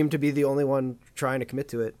seemed to be the only one trying to commit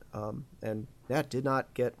to it. And that did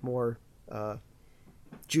not get more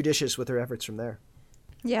judicious with her efforts from there.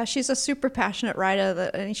 Yeah, she's a super passionate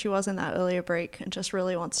rider. I think she was in that earlier break, and just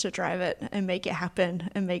really wants to drive it and make it happen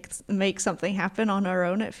and make something happen on her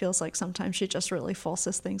own. It feels like sometimes she just really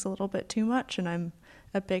forces things a little bit too much, and I'm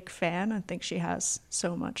a big fan. I think she has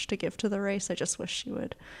so much to give to the race. I just wish she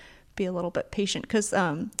would be a little bit patient, because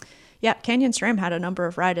Canyon SRAM had a number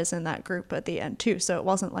of riders in that group at the end too, so it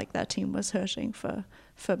wasn't like that team was hurting for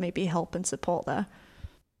maybe help and support there.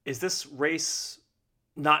 Is this race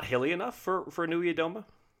not hilly enough for Nui Adoma?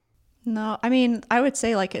 No, I mean, I would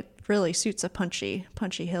say it really suits a punchy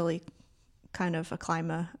hilly kind of a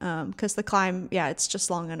climber, because the climb, it's just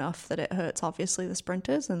long enough that it hurts obviously the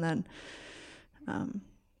sprinters, and then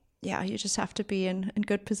you just have to be in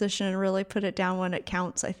good position and really put it down when it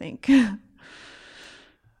counts, I think.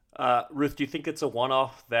 Ruth, do you think it's a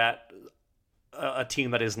one-off that a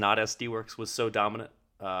team that is not SD Works was so dominant?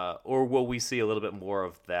 Or will we see a little bit more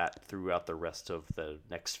of that throughout the rest of the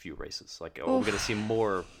next few races? Are we going to see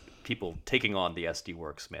more people taking on the SD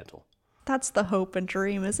Works mantle? That's the hope and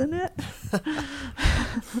dream, isn't it?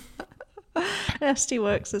 SD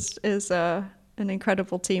Works is an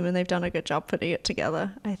incredible team, and they've done a good job putting it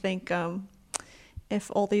together. I think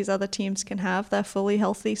if all these other teams can have their fully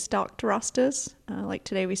healthy stocked rosters, like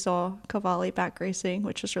today we saw Cavalli back racing,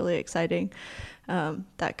 which was really exciting,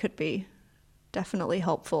 that could be definitely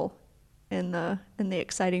helpful in the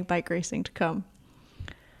exciting bike racing to come.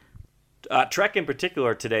 Trek in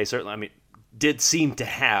particular today certainly, did seem to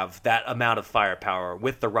have that amount of firepower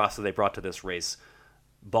with the roster they brought to this race.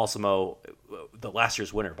 Balsamo, the last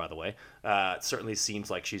year's winner, by the way, certainly seems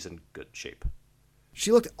like she's in good shape.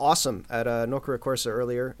 She looked awesome at Nocera Corsa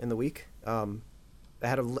earlier in the week.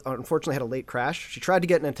 Unfortunately had a late crash. She tried to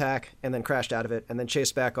get an attack and then crashed out of it, and then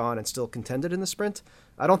chased back on and still contended in the sprint.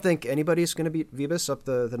 I don't think anybody's going to beat Wiebes up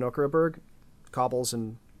the Noceraberg. Cobbles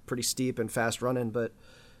and pretty steep and fast running, but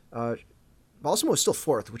Balsamo was still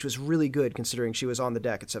fourth, which was really good considering she was on the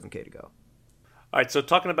deck at 7K to go. All right, so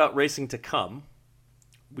talking about racing to come,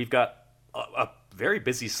 we've got a very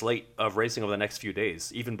busy slate of racing over the next few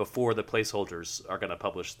days, even before the placeholders are going to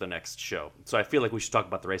publish the next show. So I feel like we should talk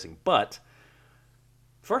about the racing. But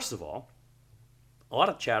first of all, a lot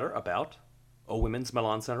of chatter about a women's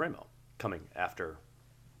Milan-San Remo coming after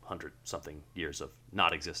 100-something years of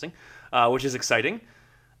not existing, which is exciting,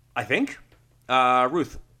 I think.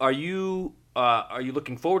 Ruth, are you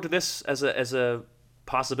looking forward to this as a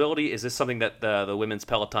possibility? Is this something that the women's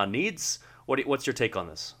peloton needs? What's your take on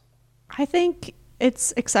this? I think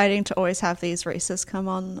it's exciting to always have these races come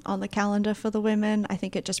on the calendar for the women. I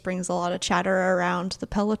think it just brings a lot of chatter around the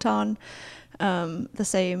peloton. The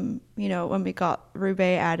same, when we got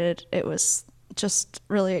Roubaix added, it was just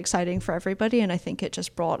really exciting for everybody, and I think it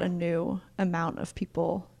just brought a new amount of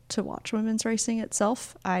people to watch women's racing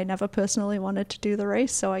itself. I never personally wanted to do the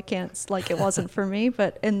race, so I can't, it wasn't for me,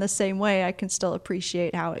 but in the same way, I can still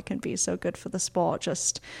appreciate how it can be so good for the sport,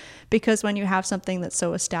 just because when you have something that's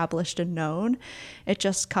so established and known, it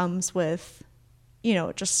just comes with,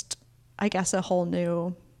 just, I guess, a whole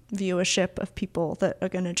new viewership of people that are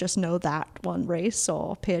going to just know that one race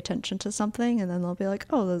or pay attention to something, and then they'll be like,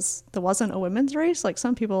 oh, there wasn't a women's race. Like,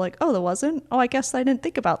 some people are like, oh, there wasn't. Oh, I guess I didn't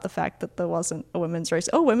think about the fact that there wasn't a women's race.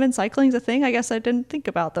 Oh, women's cycling's a thing. I guess I didn't think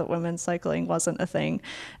about that women's cycling wasn't a thing,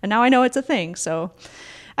 and now I know it's a thing. So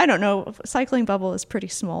I don't know, cycling bubble is pretty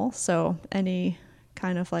small, so any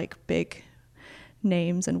kind of big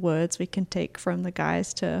names and words we can take from the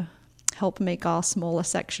guys to help make our smaller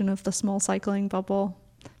section of the small cycling bubble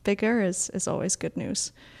bigger is always good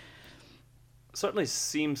news. Certainly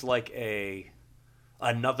seems like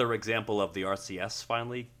another example of the RCS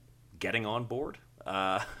finally getting on board.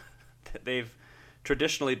 They've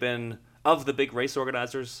traditionally been, of the big race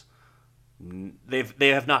organizers, they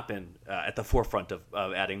have not been at the forefront of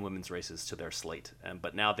adding women's races to their slate.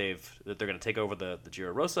 But now they're going to take over the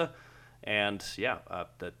Giro Rosa, and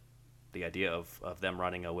the idea of them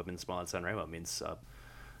running a women's Milan-San Remo means a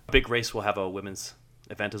big race will have a women's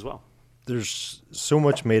event as well. There's so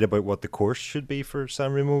much made about what the course should be for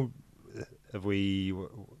San Remo.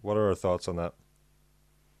 What are our thoughts on that?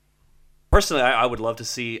 Personally, I would love to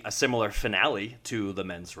see a similar finale to the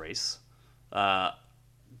men's race.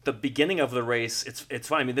 The beginning of the race, it's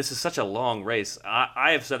fine. I mean, this is such a long race.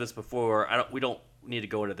 I have said this before. We don't need to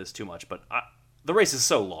go into this too much, but the race is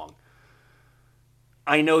so long.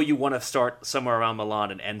 I know you want to start somewhere around Milan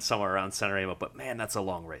and end somewhere around San Remo, but man, that's a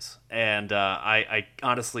long race. And I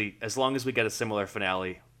honestly, as long as we get a similar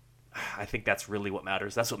finale, I think that's really what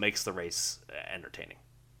matters. That's what makes the race entertaining.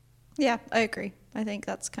 Yeah, I agree. I think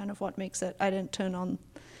that's kind of what makes it. I didn't turn on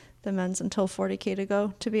the men's until 40K to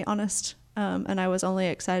go, to be honest. And I was only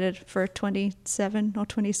excited for 27 or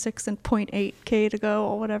 26 and 0.8K to go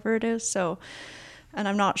or whatever it is. So, and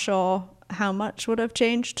I'm not sure how much would have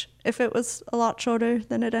changed if it was a lot shorter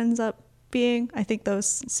than it ends up being. I think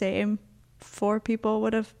those same 4 people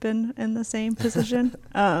would have been in the same position.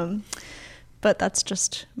 But that's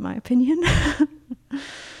just my opinion.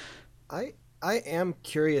 I am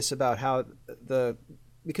curious about how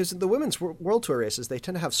because the women's World Tour races, they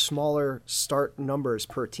tend to have smaller start numbers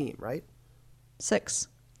per team, right? 6,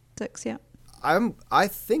 yeah. I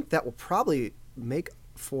think that will probably make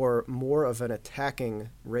for more of an attacking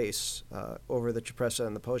race over the Cipressa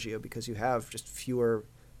and the Poggio, because you have just fewer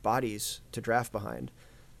bodies to draft behind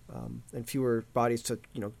and fewer bodies to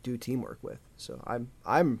do teamwork with. So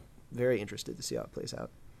I'm very interested to see how it plays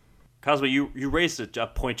out. Cosmo, you raised a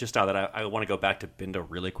point just now that I want to go back to Binda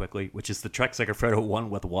really quickly, which is the Trek Segafredo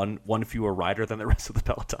won with one fewer rider than the rest of the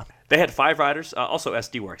peloton. They had 5 riders, also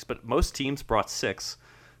SD Works, but most teams brought 6.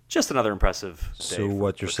 Just another impressive day. So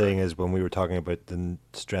what you're saying is, when we were talking about the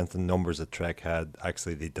strength in numbers that Trek had,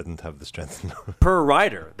 actually they didn't have the strength in numbers. Per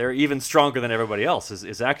rider. They're even stronger than everybody else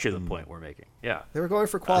is actually the point we're making. Yeah. They were going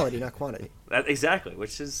for quality, not quantity. Exactly,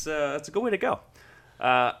 which is that's a good way to go.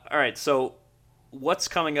 All right, so what's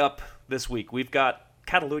coming up this week? We've got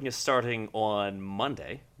Catalunya starting on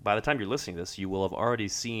Monday. By the time you're listening to this, you will have already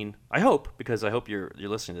seen, I hope, because I hope you're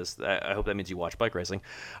listening to this, I hope that means you watch bike racing.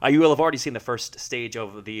 You will have already seen the first stage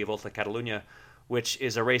of the Volta a Catalunya, which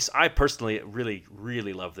is a race. I personally really,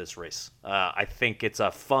 really love this race. I think it's a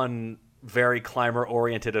fun, very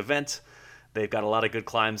climber-oriented event. They've got a lot of good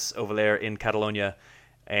climbs over there in Catalonia,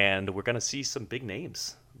 and we're going to see some big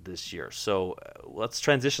names this year. So let's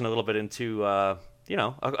transition a little bit into, a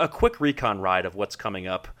quick recon ride of what's coming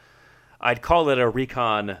up. I'd call it a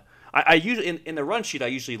recon. I usually in the run sheet I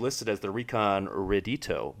usually list it as the recon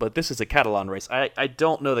Redito, but this is a Catalan race. I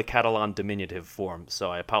don't know the Catalan diminutive form,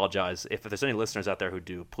 so I apologize if there's any listeners out there who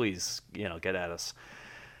do. Please, get at us.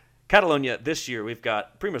 Catalonia this year, we've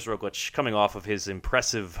got Primož Roglič coming off of his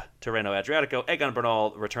impressive Tirreno Adriatico. Egan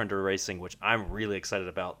Bernal returned to racing, which I'm really excited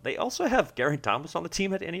about. They also have Geraint Thomas on the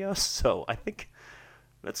team at Ineos, so I think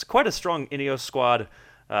that's quite a strong Ineos squad.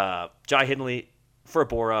 Jai Hindley for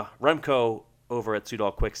Bora, Remco over at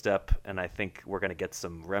Soudal Quickstep, and I think we're going to get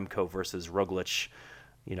some Remco versus Roglič,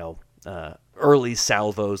 early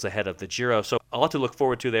salvos ahead of the Giro. So a lot to look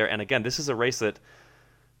forward to there. And again, this is a race that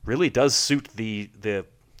really does suit the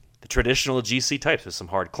traditional GC types. There's some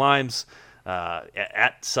hard climbs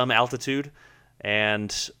at some altitude,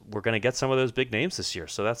 and we're going to get some of those big names this year.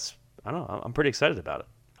 So I'm pretty excited about it.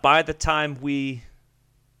 By the time we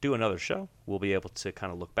do another show, we'll be able to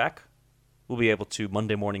kind of look back. We'll be able to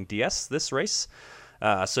Monday morning DS this race.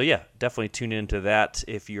 So yeah, definitely tune into that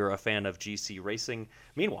if you're a fan of GC racing.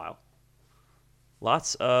 Meanwhile,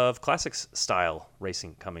 lots of classics style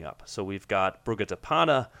racing coming up. So we've got Brugge de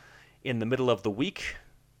Panne in the middle of the week,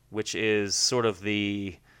 which is sort of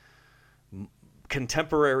the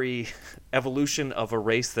contemporary evolution of a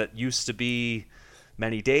race that used to be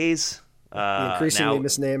many days. The increasingly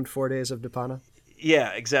misnamed 4 days of de Panne.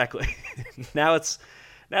 Yeah, exactly. Now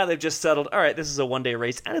they've just settled, all right, this is a one-day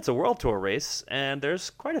race, and it's a World Tour race, and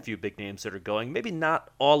there's quite a few big names that are going. Maybe not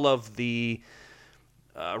all of the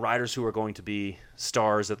riders who are going to be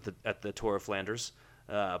stars at the Tour of Flanders,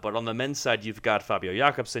 but on the men's side, you've got Fabio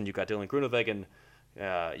Jakobsen, you've got Dylan Groenewegen,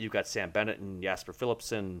 you've got Sam Bennett and Jasper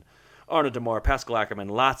Philipsen, Arnaud Demar, Pascal Ackermann,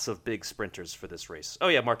 lots of big sprinters for this race. Oh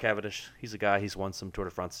yeah, Mark Cavendish, he's a guy, he's won some Tour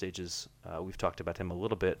de France stages. We've talked about him a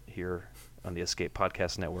little bit here on the Escape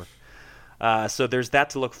Podcast Network. So there's that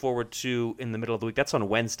to look forward to in the middle of the week. That's on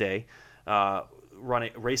Wednesday,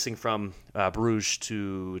 racing from Bruges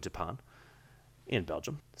to De Panne in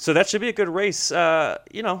Belgium. So that should be a good race.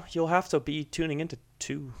 You'll have to be tuning into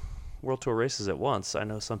 2 World Tour races at once. I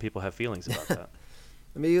know some people have feelings about that.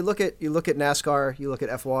 I mean, you look at NASCAR, you look at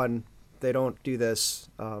F1. They don't do this.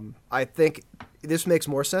 I think this makes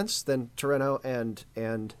more sense than Tirreno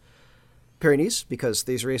and Pyrenees, because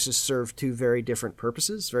these races serve 2 very different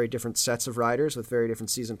purposes, very different sets of riders with very different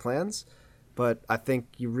season plans. But I think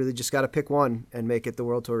you really just got to pick one and make it the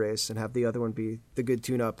World Tour race and have the other one be the good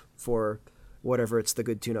tune-up for whatever it's the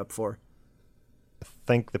good tune-up for. I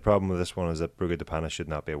think the problem with this one is that Brugge de Panne should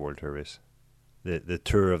not be a World Tour race. The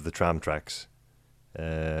tour of the tram tracks.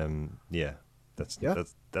 That's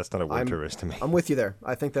not a World Tour race to me. I'm with you there.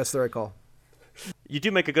 I think that's the right call. You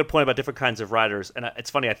do make a good point about different kinds of riders, and it's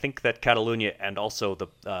funny, I think that Catalunya and also the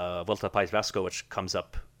Vuelta al País Vasco, which comes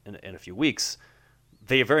up in a few weeks,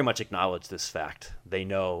 they very much acknowledge this fact. They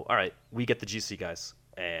know, all right, we get the GC guys,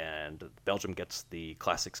 and Belgium gets the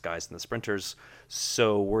classics guys and the sprinters,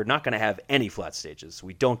 so we're not going to have any flat stages.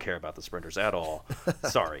 We don't care about the sprinters at all.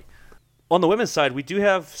 Sorry. On the women's side, we do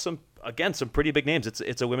have some pretty big names.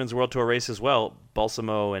 It's a women's World Tour race as well.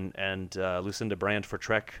 Balsamo and Lucinda Brand for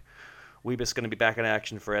Trek. Weebus going to be back in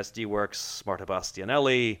action for SD Works. Marta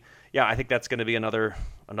Bastianelli. Yeah, I think that's going to be another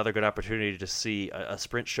good opportunity to see a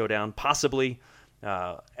sprint showdown, possibly.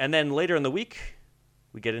 And then later in the week,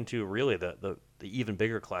 we get into really the even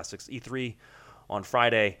bigger classics. E3 on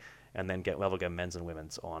Friday, and then get Wevelgem men's and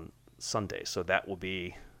women's on Sunday. So that will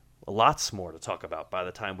be lots more to talk about by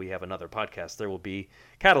the time we have another podcast. There will be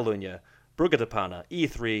Catalunya, Brugge de Panne,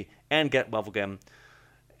 E3, and Get Wevelgem.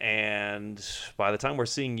 And by the time we're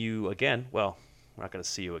seeing you again, well, we're not going to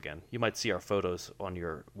see you again. You might see our photos on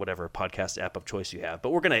your whatever podcast app of choice you have, but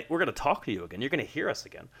we're gonna talk to you again. You're gonna hear us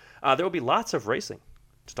again. There will be lots of racing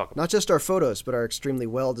to talk about. Not just our photos, but our extremely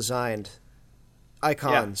well designed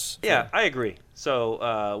icons. Yeah, I agree.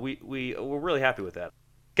 So we're really happy with that.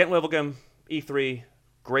 Gent Wevelgem, E3,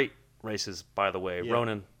 great races, by the way. Yeah.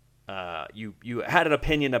 Ronan, you had an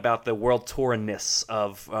opinion about the World Tour-ness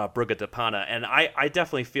of Brugge de Panne, and I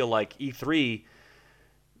definitely feel like E3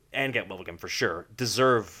 and Gent Wevelgem for sure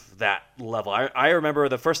deserve that level. I remember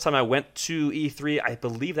the first time I went to E3, I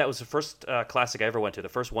believe that was the first classic I ever went to, the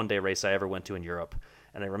first one-day race I ever went to in Europe.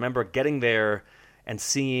 And I remember getting there and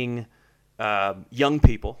seeing young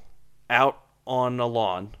people out on a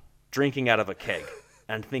lawn drinking out of a keg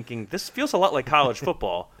and thinking, this feels a lot like college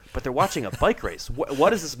football, but they're watching a bike race.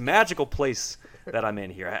 What is this magical place that I'm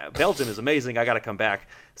in here? Belgium is amazing. I got to come back.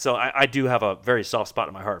 So I do have a very soft spot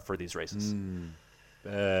in my heart for these races.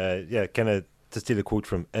 Kind of to steal a quote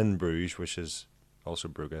from In Bruges, which is also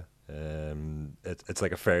Brugge. It's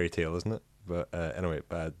like a fairy tale, isn't it? But anyway,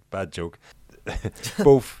 bad joke.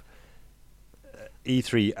 Both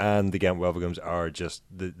E3 and the Gent Wevelgems are just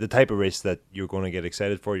the type of race that you're going to get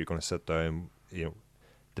excited for. You're going to sit down,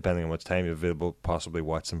 depending on what time you're available, possibly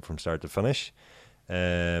watch them from start to finish.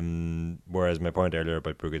 Whereas my point earlier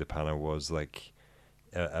about Brugge de Panne was like,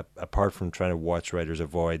 apart from trying to watch riders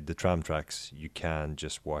avoid the tram tracks, you can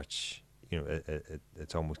just watch.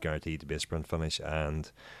 It's almost guaranteed to be a sprint finish,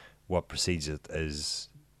 and what precedes it is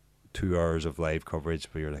 2 hours of live coverage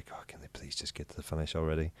where you're like, oh, can they please just get to the finish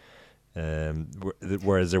already?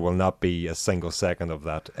 Whereas there will not be a single second of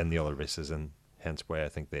that in the other races, and hence why I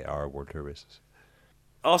think they are World Tour races.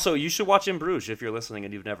 Also, you should watch In Bruges if you're listening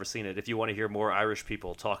and you've never seen it. If you want to hear more Irish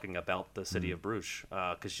people talking about the city of Bruges,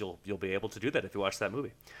 because you'll be able to do that if you watch that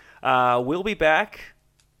movie. We'll be back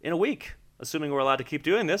in a week, assuming we're allowed to keep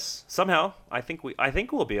doing this somehow. I think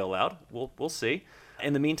we'll be allowed. We'll see.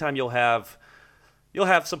 In the meantime, you'll have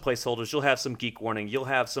some placeholders. You'll have some Geek Warning. You'll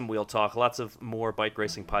have some Wheel Talk. Lots of more bike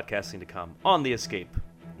racing podcasting to come on the Escape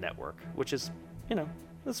Network, which is,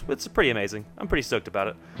 it's pretty amazing. I'm pretty stoked about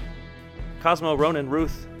it. Cosmo, Ronan,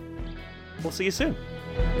 Ruth, we'll see you soon.